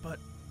that, but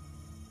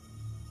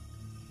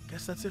I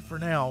guess that's it for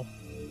now.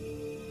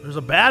 There's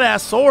a badass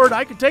sword.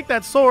 I could take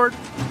that sword.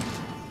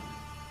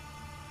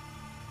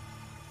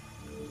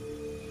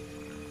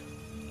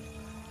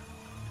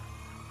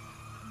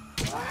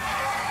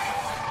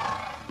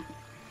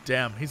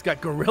 Damn, he's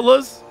got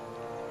gorillas?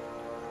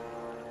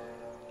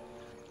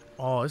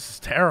 Oh, this is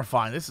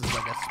terrifying. This is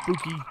like a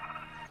spooky...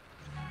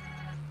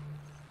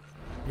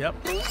 Yep.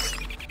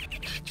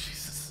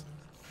 Jesus.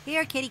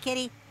 Here, kitty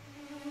kitty.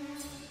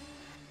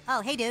 Oh,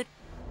 hey, dude.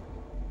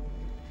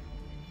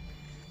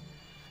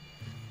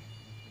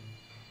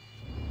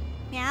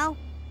 Meow.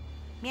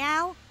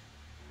 Meow.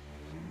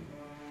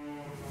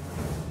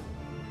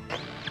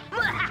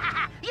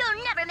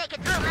 You'll never make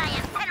it through my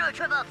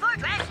impenetrable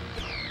fortress.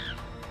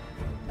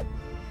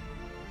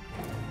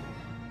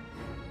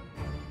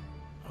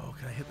 Oh,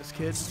 can I hit this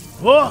kid?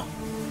 Whoa!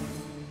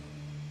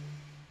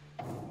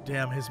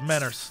 Damn, his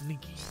men are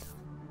sneaky.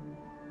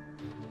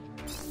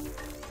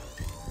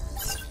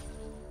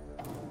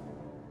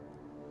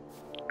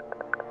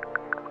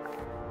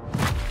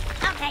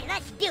 Okay,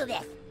 let's do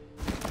this.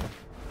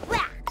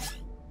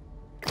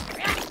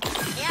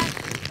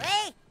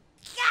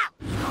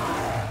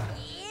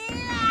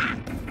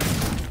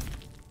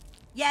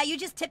 Yeah, you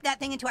just tipped that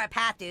thing into our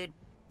path, dude.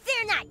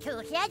 Fear not,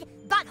 Toolshed.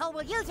 Butthole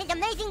will use his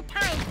amazing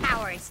time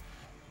powers.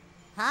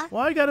 Huh?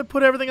 Why you gotta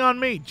put everything on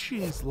me?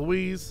 Jeez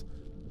Louise.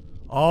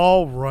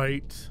 All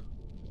right.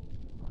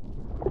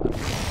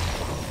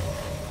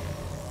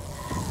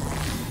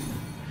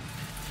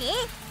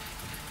 See?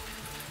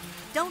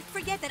 Don't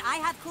forget that I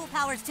have cool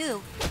powers,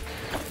 too.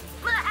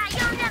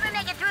 You'll never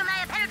make it through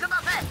my impenetrable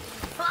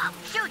Oh,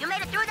 shoot, you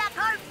made it through that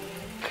part?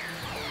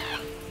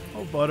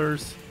 Oh,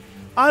 Butters.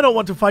 I don't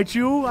want to fight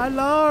you. I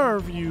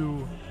love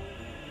you.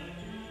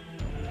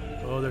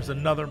 Oh, there's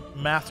another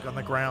mask on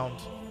the ground.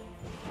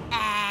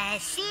 I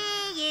see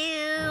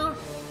you.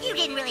 You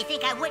didn't really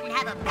think I wouldn't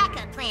have a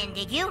backup plan,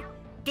 did you?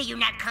 Do you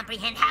not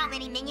comprehend how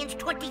many minions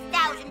 $20,000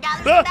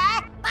 to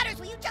buy? Butters,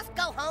 will you just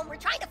go home? We're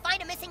trying to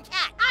find a missing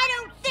cat. I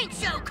don't think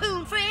so,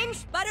 Coon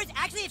friends. Butters,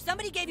 actually, if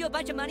somebody gave you a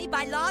bunch of money,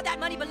 by law, that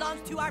money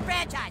belongs to our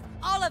franchise.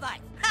 All of us.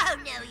 Oh,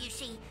 no, you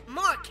see,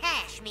 more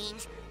cash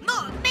means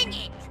more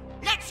minions.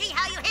 Let's see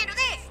how you handle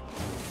this.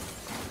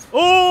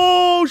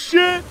 Oh,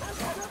 shit.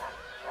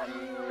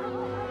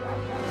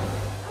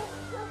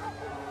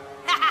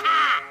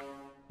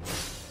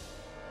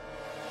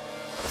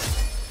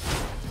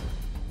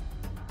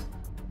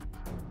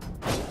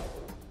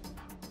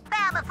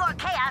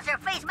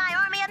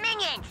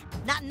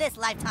 this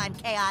lifetime,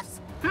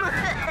 Chaos.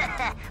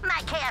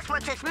 My chaos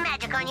works its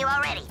magic on you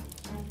already.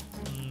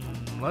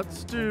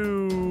 Let's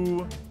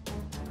do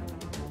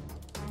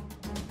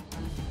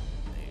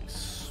a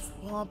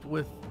swap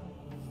with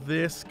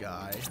this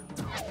guy.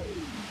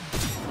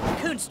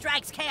 Coon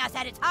strikes chaos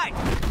at its heart.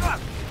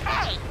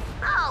 Hey!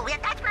 Oh,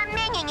 that's my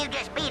minion you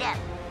just beat up.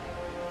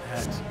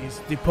 That is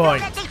the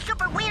point. Don't let these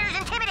super wieners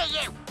intimidate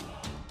you.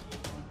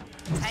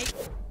 Right?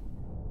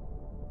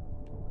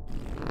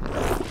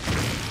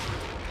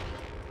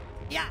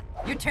 Yeah,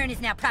 your turn is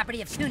now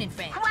property of Coon and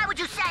Friends. Why would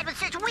you side with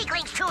such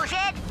weaklings,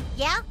 Toolshed?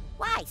 Yeah?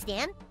 Why,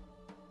 Stan?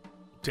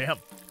 Damn.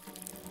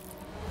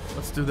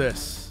 Let's do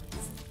this.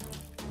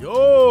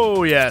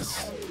 Oh,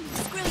 yes.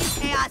 Screw you,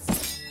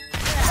 Chaos.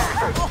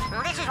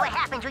 Well, this is what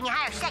happens when you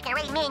hire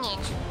second-rate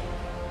minions.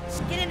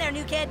 Get in there,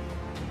 new kid.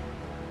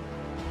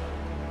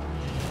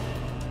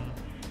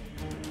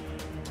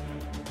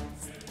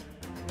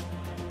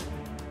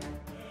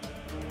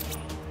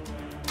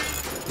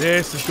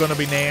 This is gonna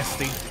be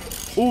nasty.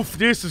 Oof,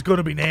 this is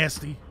gonna be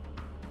nasty.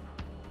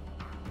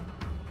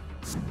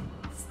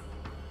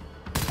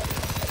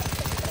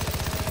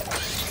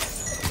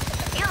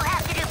 You'll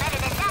have to do better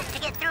than that to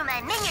get through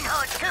my minion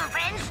hordes, Coon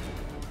friends.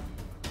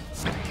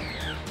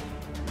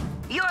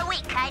 You're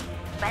weak, Kite,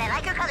 but I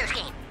like your color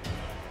scheme.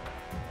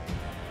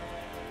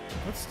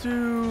 Let's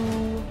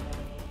do...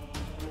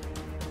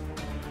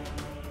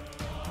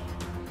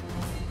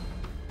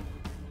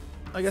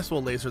 I guess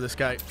we'll laser this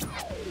guy.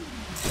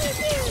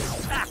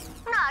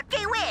 Aw,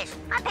 gee whiz!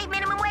 I paid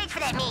minimum wage for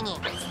that minion.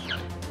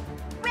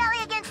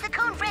 Rally against the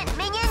Coon friends,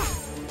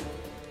 minions!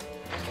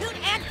 Coon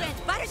and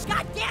Friends, Butters,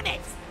 goddammit!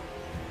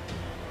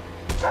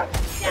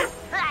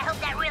 I hope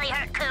that really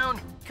hurt, Coon.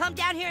 Come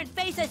down here and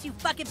face us, you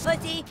fucking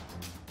pussy!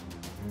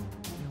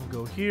 We'll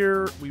go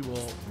here. We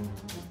will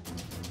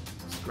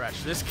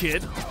scratch this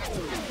kid.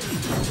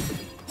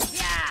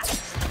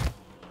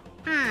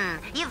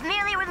 You've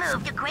merely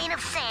removed a grain of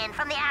sand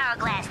from the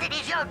hourglass that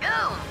is your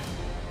doom.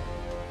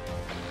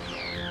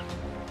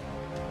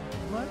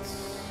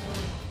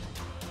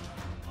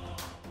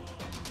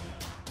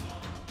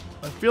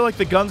 I feel like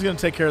the gun's gonna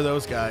take care of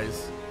those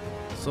guys.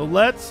 So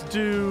let's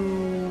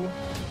do...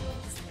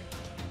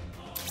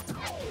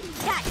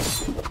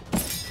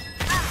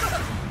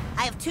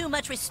 I have too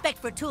much respect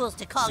for tools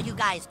to call you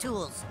guys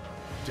tools.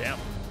 Damn.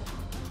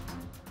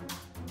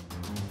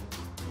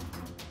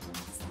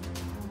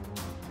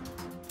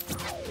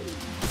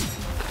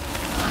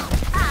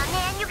 Aw,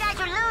 man, you guys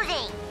are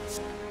losing.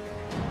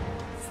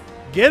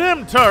 Get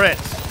him, Turret!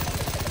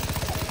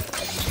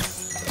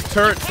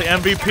 Turret's the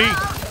MVP.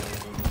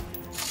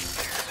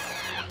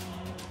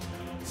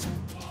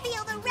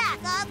 Feel the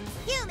wrath of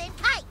human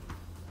kite.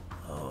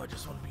 Oh, I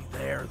just want to be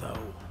there,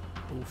 though.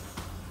 Oof.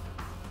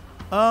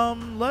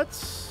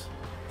 Let's...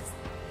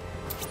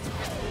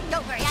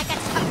 Don't worry, I got you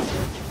covered.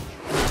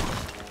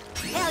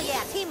 Hell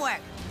yeah,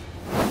 teamwork!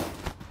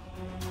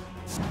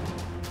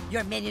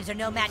 Your minions are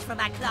no match for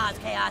my claws,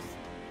 Chaos.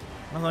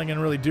 Nothing I can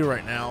really do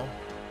right now.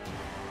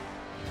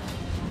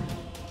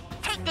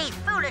 Take these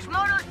foolish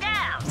mortals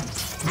down.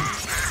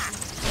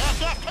 Yes,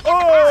 take it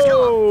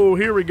Oh,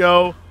 here we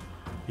go.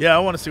 Yeah, I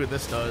want to see what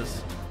this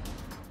does.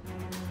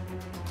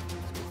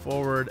 Let's go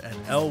forward and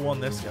L1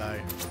 this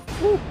guy.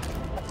 Ooh.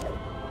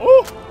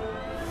 Oh!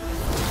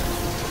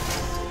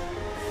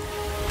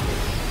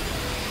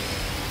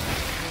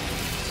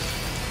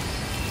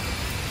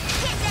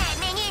 Get that,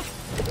 minion.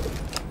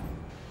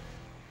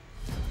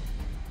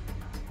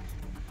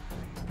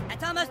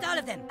 That's almost all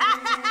of them.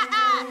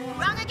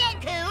 Wrong again,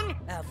 Coon.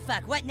 Oh,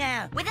 fuck, what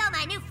now? With all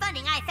my new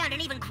funding, I found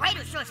an even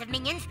greater source of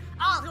minions,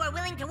 all who are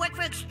willing to work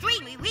for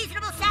extremely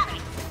reasonable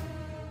salaries.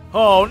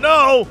 Oh,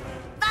 no!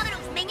 Follow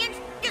those minions,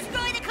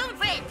 destroy the Coon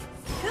friends.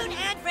 Coon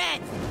and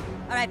Friends!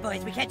 All right,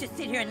 boys, we can't just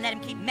sit here and let him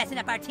keep messing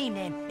up our team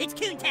name. It's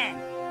Coon Time.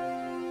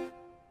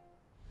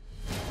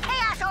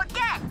 Chaos or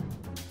death.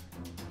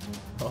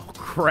 Oh,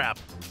 crap.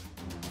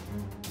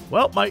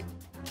 Well, my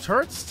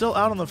turret's still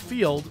out on the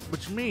field,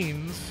 which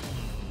means...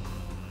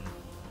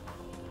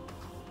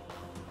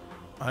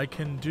 I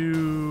can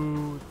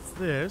do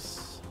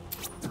this.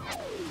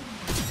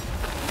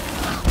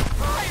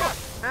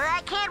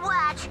 I can't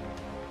watch.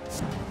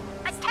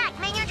 Attack,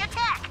 minions,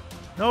 attack!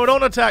 No,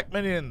 don't attack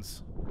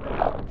minions.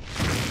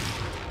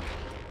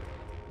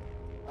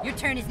 Your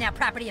turn is now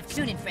property of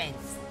Coon and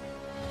Friends.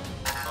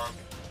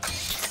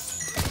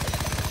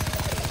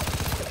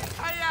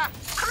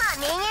 Come on,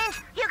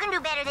 minions. You can do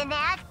better than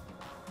that.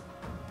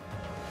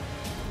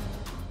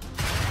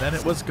 Then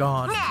it was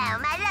gone. Now,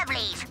 my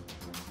lovelies.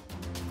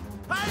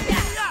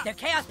 Their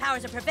chaos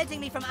powers are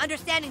preventing me from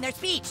understanding their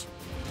speech.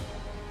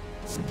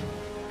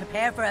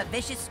 Prepare for a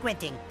vicious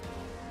squinting.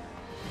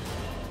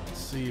 Let's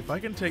see if I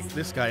can take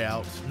this guy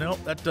out. Nope,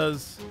 that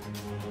does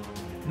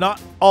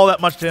not all that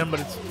much to him,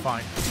 but it's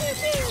fine. Hey,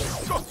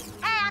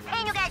 I'm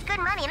paying you guys good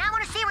money, and I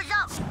want to see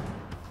results.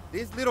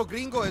 This little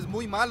gringo es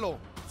muy malo.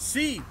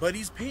 Sí, but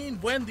he's paying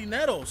buen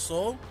dinero,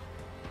 so...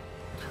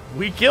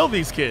 We kill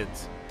these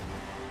kids.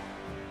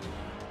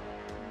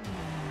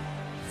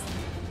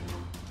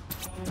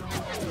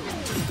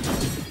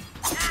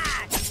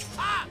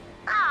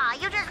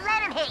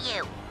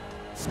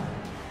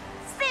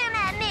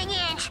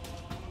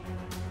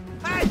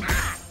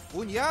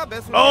 ya,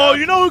 beso Oh, ya.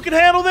 you know who can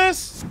handle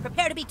this?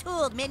 Prepare to be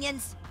tooled,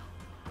 minions.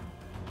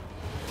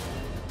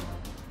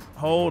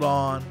 Hold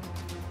on.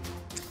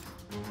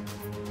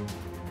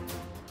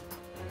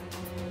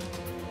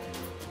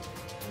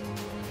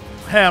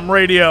 Ham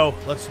radio.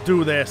 Let's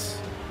do this.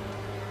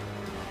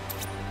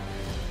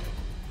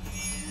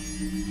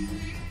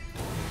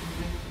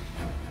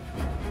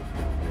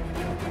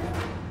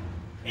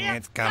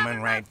 It's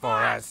coming right for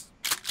us.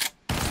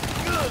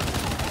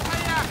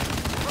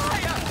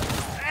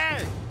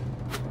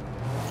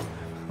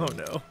 Oh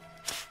no.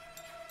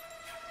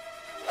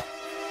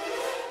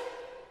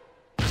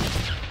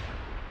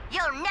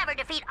 You'll never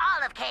defeat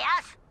all of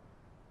Chaos.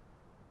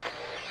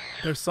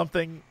 There's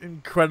something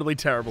incredibly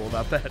terrible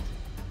about that.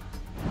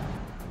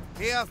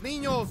 Chaos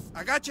niños,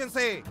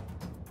 agáchense.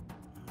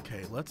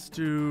 Okay, let's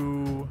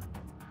do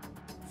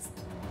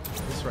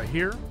this right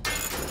here.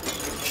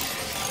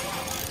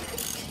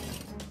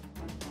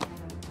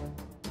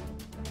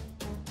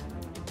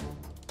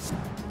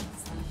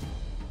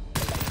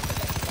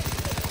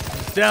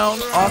 He's down.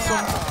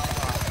 Awesome.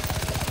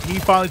 He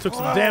finally took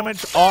some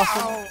damage.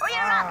 Awesome. Or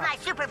you're off my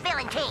super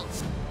villain team.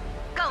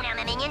 Go now,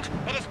 my minions.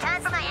 It is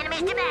time for my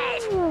enemies to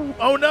bash.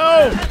 Oh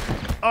no!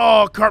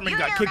 Oh, Cartman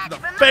got kicked in the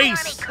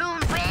face.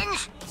 Coon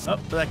friends. Oh,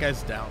 that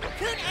guy's down.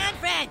 Coon and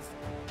friends.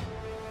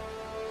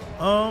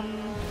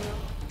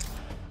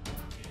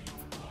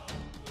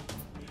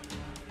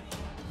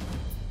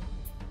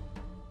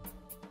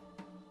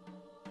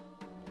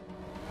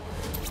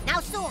 Now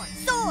soar,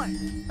 soar.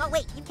 Oh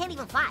wait, you can't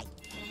even fly.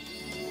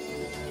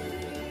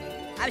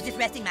 I was just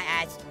resting my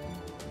eyes.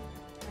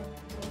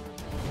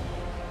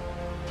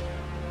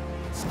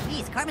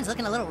 Jeez, Cartman's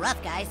looking a little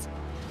rough, guys.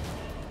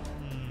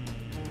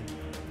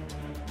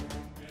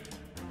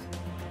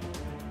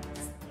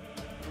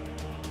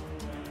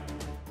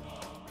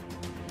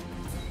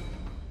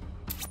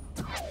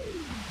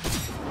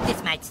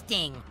 This might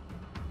sting.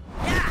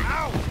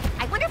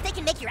 I wonder if they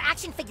can make your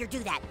action figure do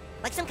that.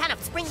 Like some kind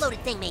of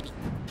spring-loaded thing, maybe.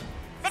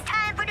 The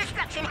time for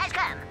destruction has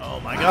come. Oh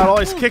my god, all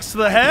these kicks to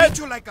the head. Hit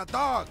you like a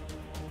dog.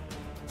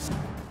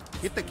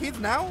 Hit the kids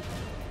now.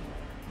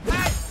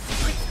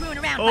 Quit screwing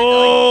around,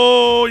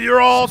 Oh, you're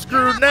all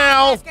screwed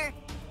now.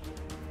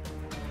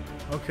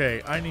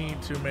 Okay, I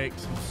need to make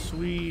some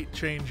sweet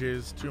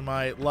changes to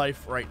my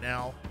life right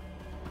now.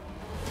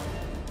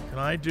 Can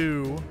I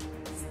hit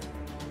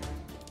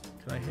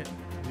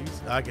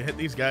these? I can hit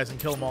these guys and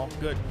kill them all.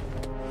 Good.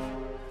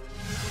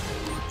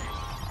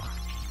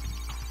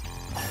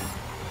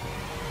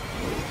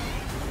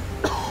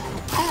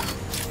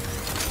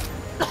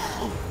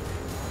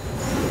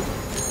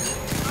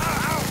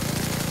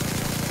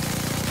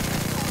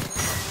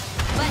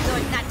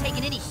 Buttlord's not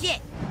taking any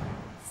shit.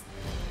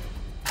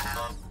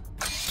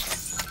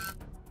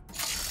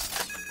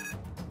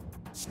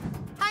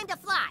 Time to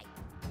fly.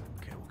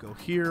 Okay, we'll go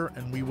here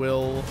and we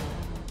will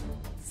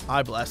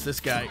eye blast this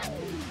guy.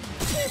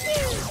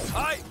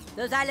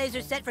 Those eye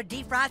lasers set for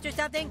defrost or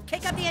something?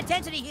 Kick up the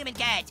intensity, human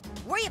guys.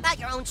 Worry about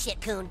your own shit,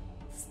 Coon.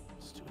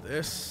 Let's do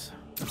this.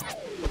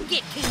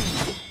 Get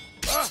Coon.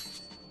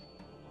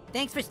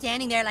 Thanks for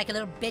standing there like a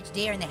little bitch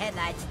deer in the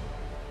headlights.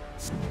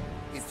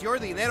 It's your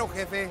dinero,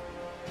 jefe.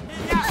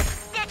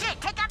 That's it.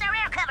 Take out their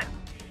air cover.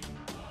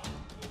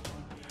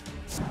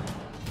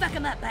 Fuck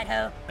him up,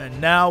 butthole.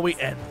 And now we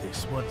end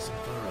this once and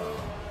for all.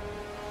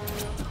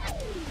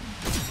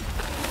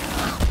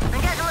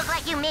 It doesn't look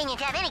like you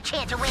minions have any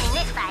chance of winning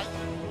this fight.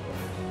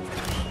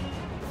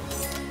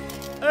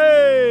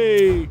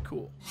 Hey,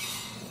 cool.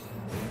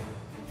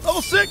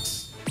 Level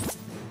 6.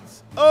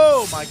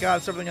 Oh my god,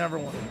 it's everything I ever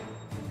wanted.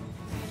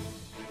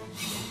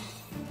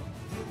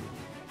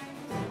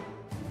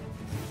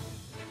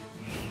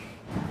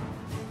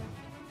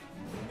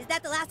 Is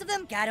that the last of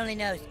them? God only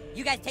knows.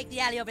 You guys take the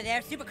alley over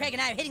there. Super Craig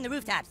and I are hitting the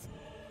rooftops.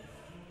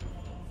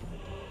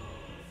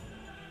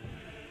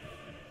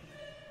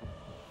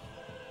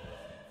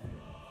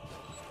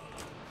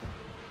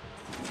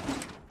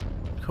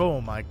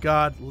 Oh my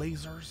god,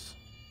 lasers.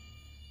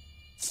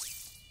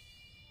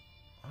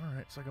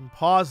 Alright, so I can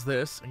pause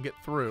this and get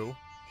through.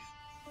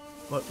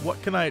 But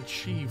what can I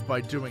achieve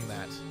by doing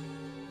that?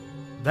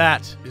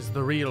 That is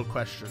the real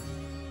question.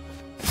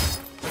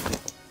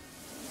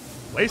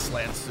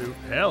 Wasteland suit?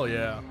 Hell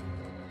yeah.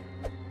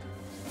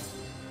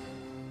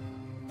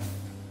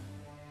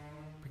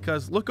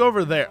 Because look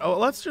over there. Oh,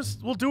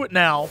 we'll do it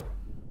now.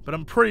 But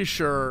I'm pretty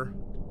sure...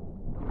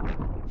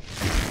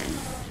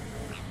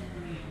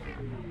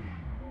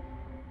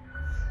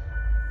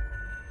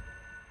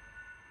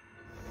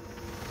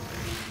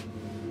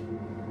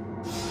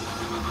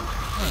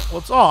 Well,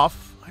 it's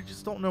off. I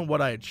just don't know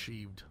what I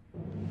achieved.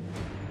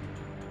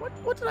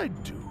 What did I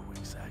do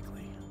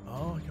exactly?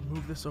 Oh, I can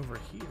move this over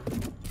here.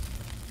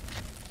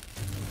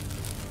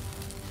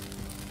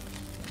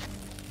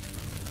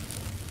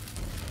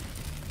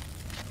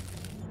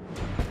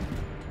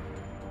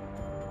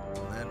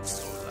 And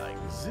then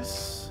like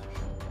this.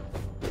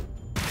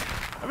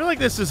 I feel like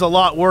this is a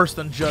lot worse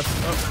than just...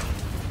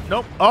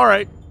 nope. All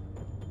right.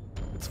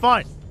 It's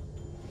fine.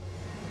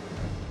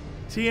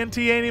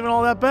 TNT ain't even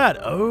all that bad.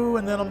 Oh,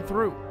 and then I'm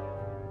through.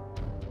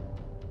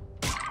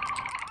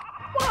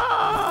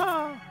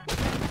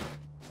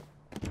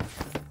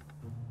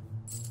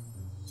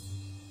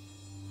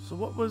 So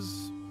what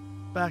was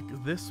back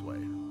this way?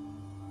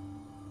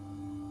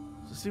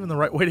 Is this even the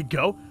right way to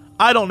go?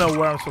 I don't know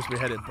where I'm supposed to be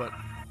headed, but...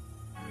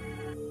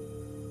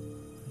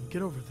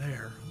 Get over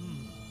there.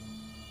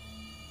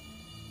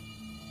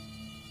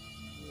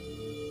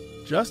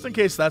 Just in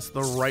case that's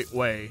the right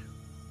way.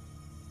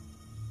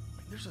 I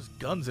mean, there's just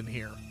guns in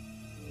here.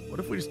 What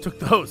if we just took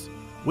those?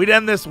 We'd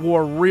end this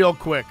war real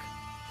quick.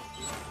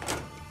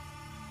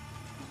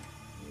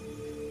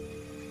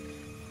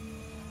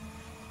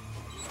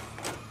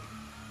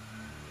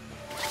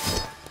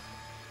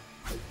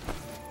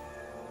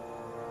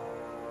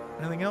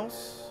 Anything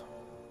else?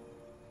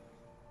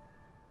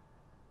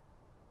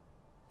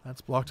 That's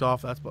blocked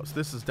off. That's blocked.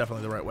 This is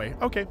definitely the right way.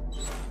 Okay.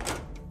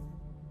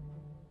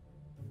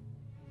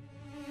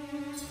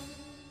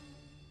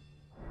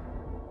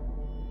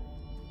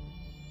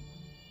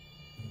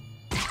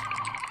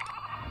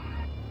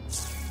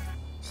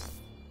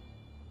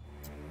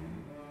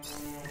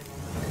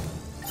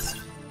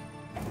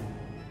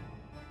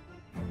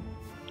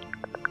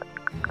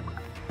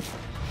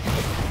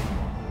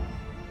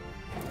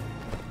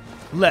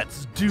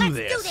 Let's do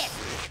this.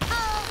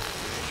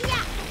 Oh,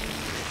 yeah.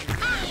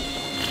 Ah.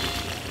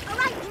 All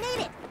right, we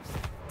made it.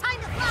 Time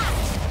to fly.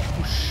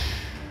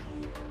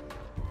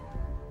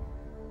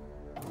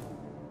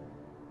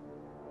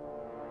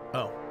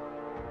 Oh.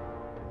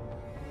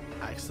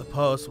 I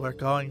suppose we're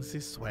going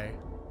this way.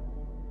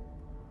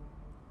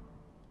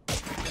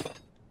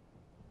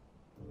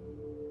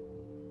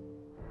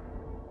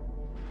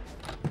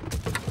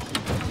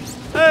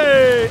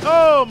 Hey!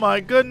 Oh my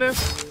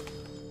goodness!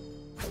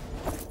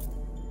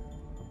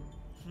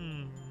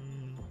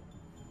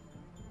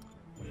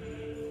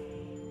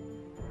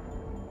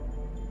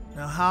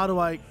 Now how do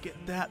I get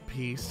that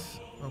piece?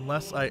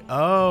 Unless I...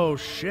 Oh,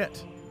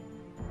 shit.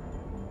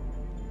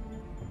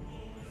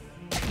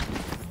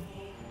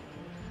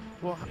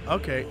 Well,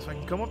 okay, so I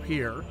can come up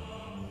here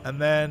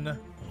and then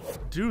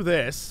do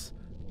this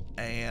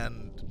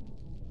and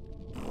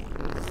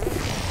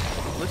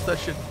lift that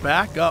shit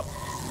back up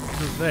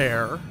to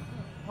there.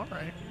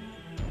 Alright.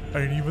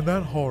 Ain't even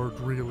that hard,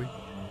 really.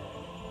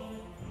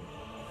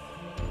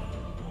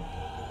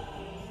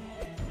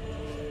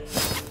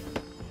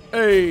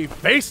 Hey,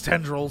 face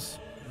tendrils.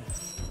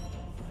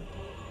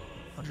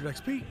 100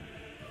 XP.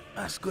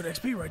 That's good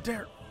XP right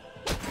there.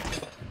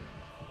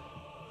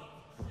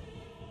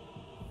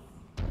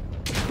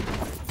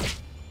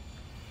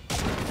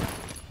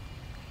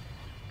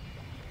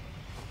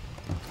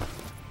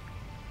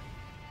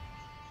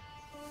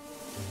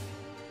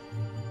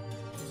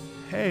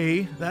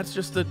 Hey, that's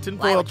just a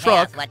tinfoil would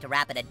truck. Chaos want to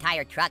wrap an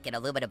entire truck in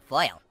aluminum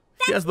foil?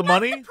 He has the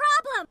money? That's the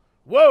problem.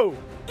 Whoa!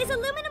 Is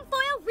aluminum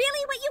foil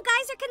really what you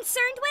guys are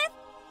concerned with?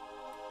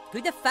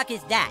 Who the fuck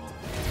is that?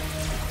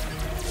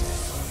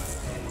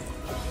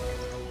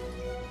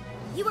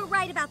 You were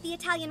right about the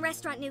Italian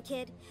restaurant, new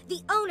kid.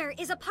 The owner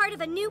is a part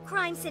of a new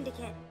crime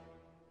syndicate.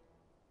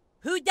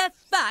 Who the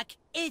fuck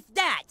is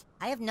that?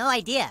 I have no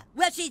idea.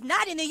 Well, she's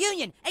not in the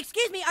union.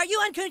 Excuse me, are you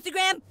on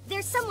Coonstagram?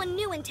 There's someone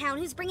new in town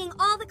who's bringing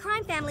all the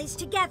crime families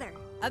together.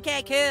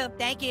 Okay, cool.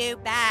 Thank you.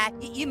 Bye.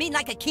 You mean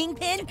like a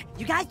kingpin?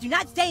 You guys do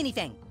not say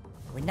anything.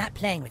 We're not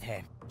playing with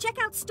her. Check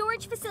out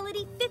storage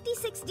facility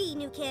 56D,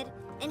 new kid.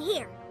 And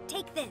here,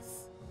 take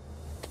this.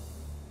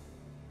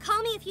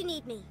 Call me if you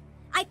need me.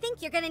 I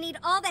think you're gonna need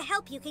all the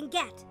help you can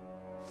get.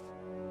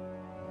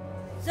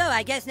 So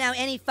I guess now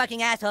any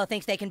fucking asshole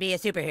thinks they can be a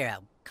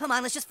superhero. Come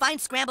on, let's just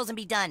find scrambles and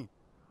be done.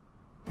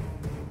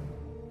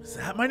 Is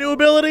that my new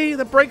ability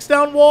that breaks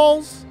down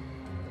walls?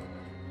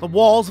 The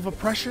walls of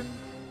oppression?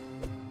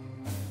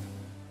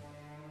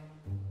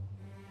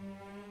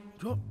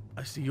 Oh,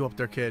 I see you up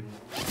there, kid.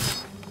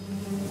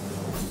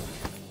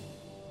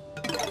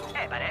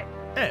 Hey, buddy.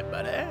 Hey,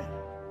 buddy.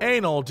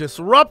 Anal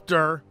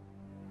disruptor.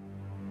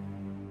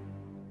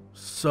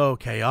 So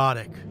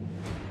chaotic.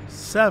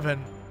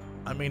 7.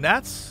 I mean,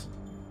 that's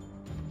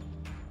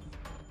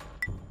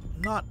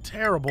not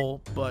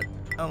terrible, but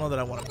I don't know that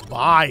I want to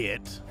buy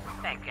it.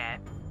 Thanks, kid.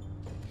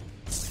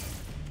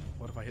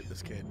 What if I hit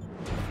this kid?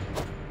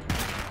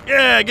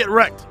 Yeah, get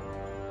wrecked.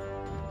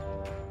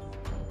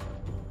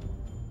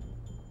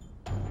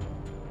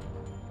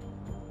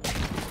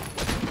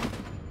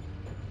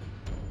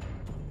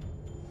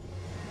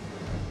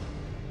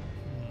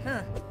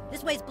 Huh.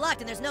 This way's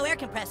blocked and there's no air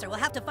compressor. We'll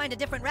have to find a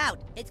different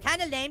route. It's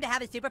kind of lame to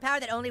have a superpower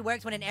that only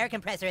works when an air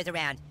compressor is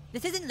around.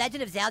 This isn't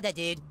Legend of Zelda,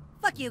 dude.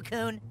 Fuck you,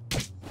 Coon.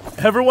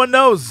 Everyone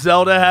knows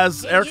Zelda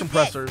has air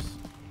compressors.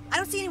 I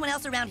don't see anyone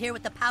else around here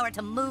with the power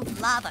to move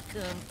lava,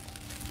 Coon.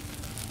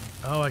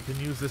 Oh, I can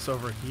use this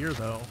over here,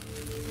 though.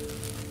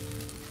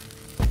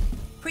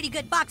 Pretty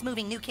good box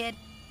moving, new kid.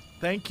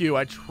 Thank you,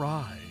 I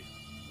tried.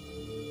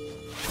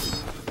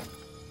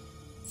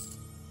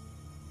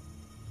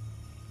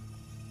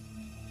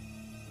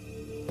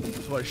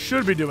 So what I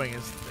should be doing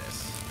is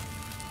this.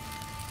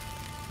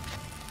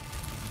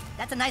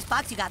 That's a nice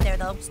box you got there,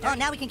 though. Oh,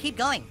 now we can keep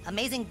going.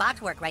 Amazing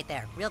box work right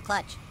there. Real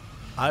clutch.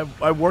 I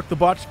worked the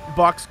box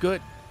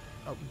good.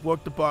 I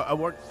worked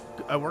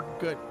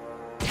good.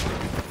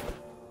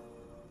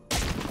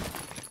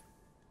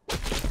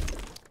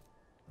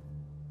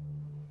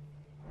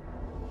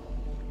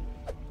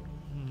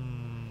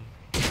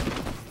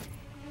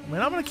 I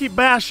mean, I'm gonna keep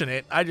bashing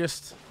it. I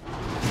just.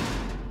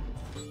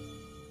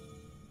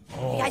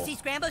 You guys see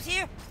Scrambos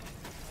here?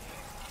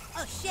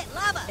 Oh shit,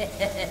 lava!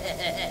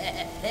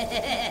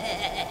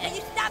 Can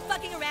you stop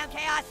fucking around,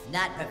 Chaos?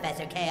 Not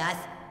Professor Chaos,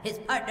 his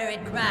partner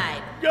in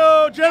crime.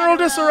 Go, General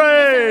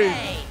Disarray!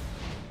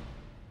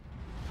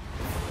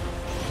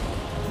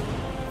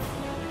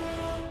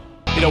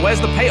 You know, where's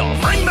the payoff?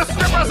 Bring the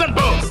strippers and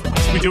booze!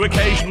 We do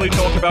occasionally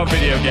talk about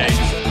video games.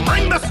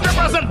 Bring the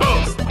strippers and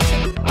booze!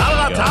 Out of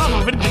that town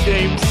for video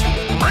games.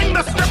 Bring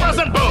the strippers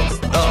and booze!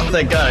 Oh,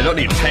 thank God, I don't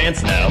need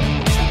pants now.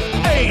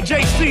 Hey,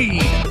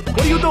 JC!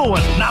 What are you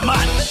doing? Not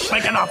much.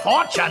 Making a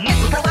fortune.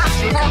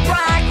 International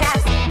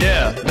broadcast.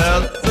 Yeah,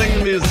 now sing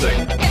the music.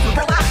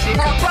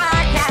 International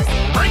broadcast.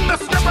 Bring the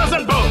strippers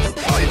and booze!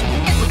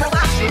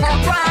 International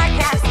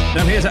broadcast.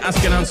 I'm here to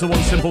ask and answer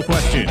one simple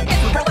question.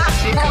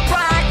 International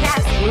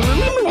broadcast.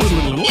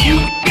 You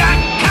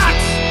got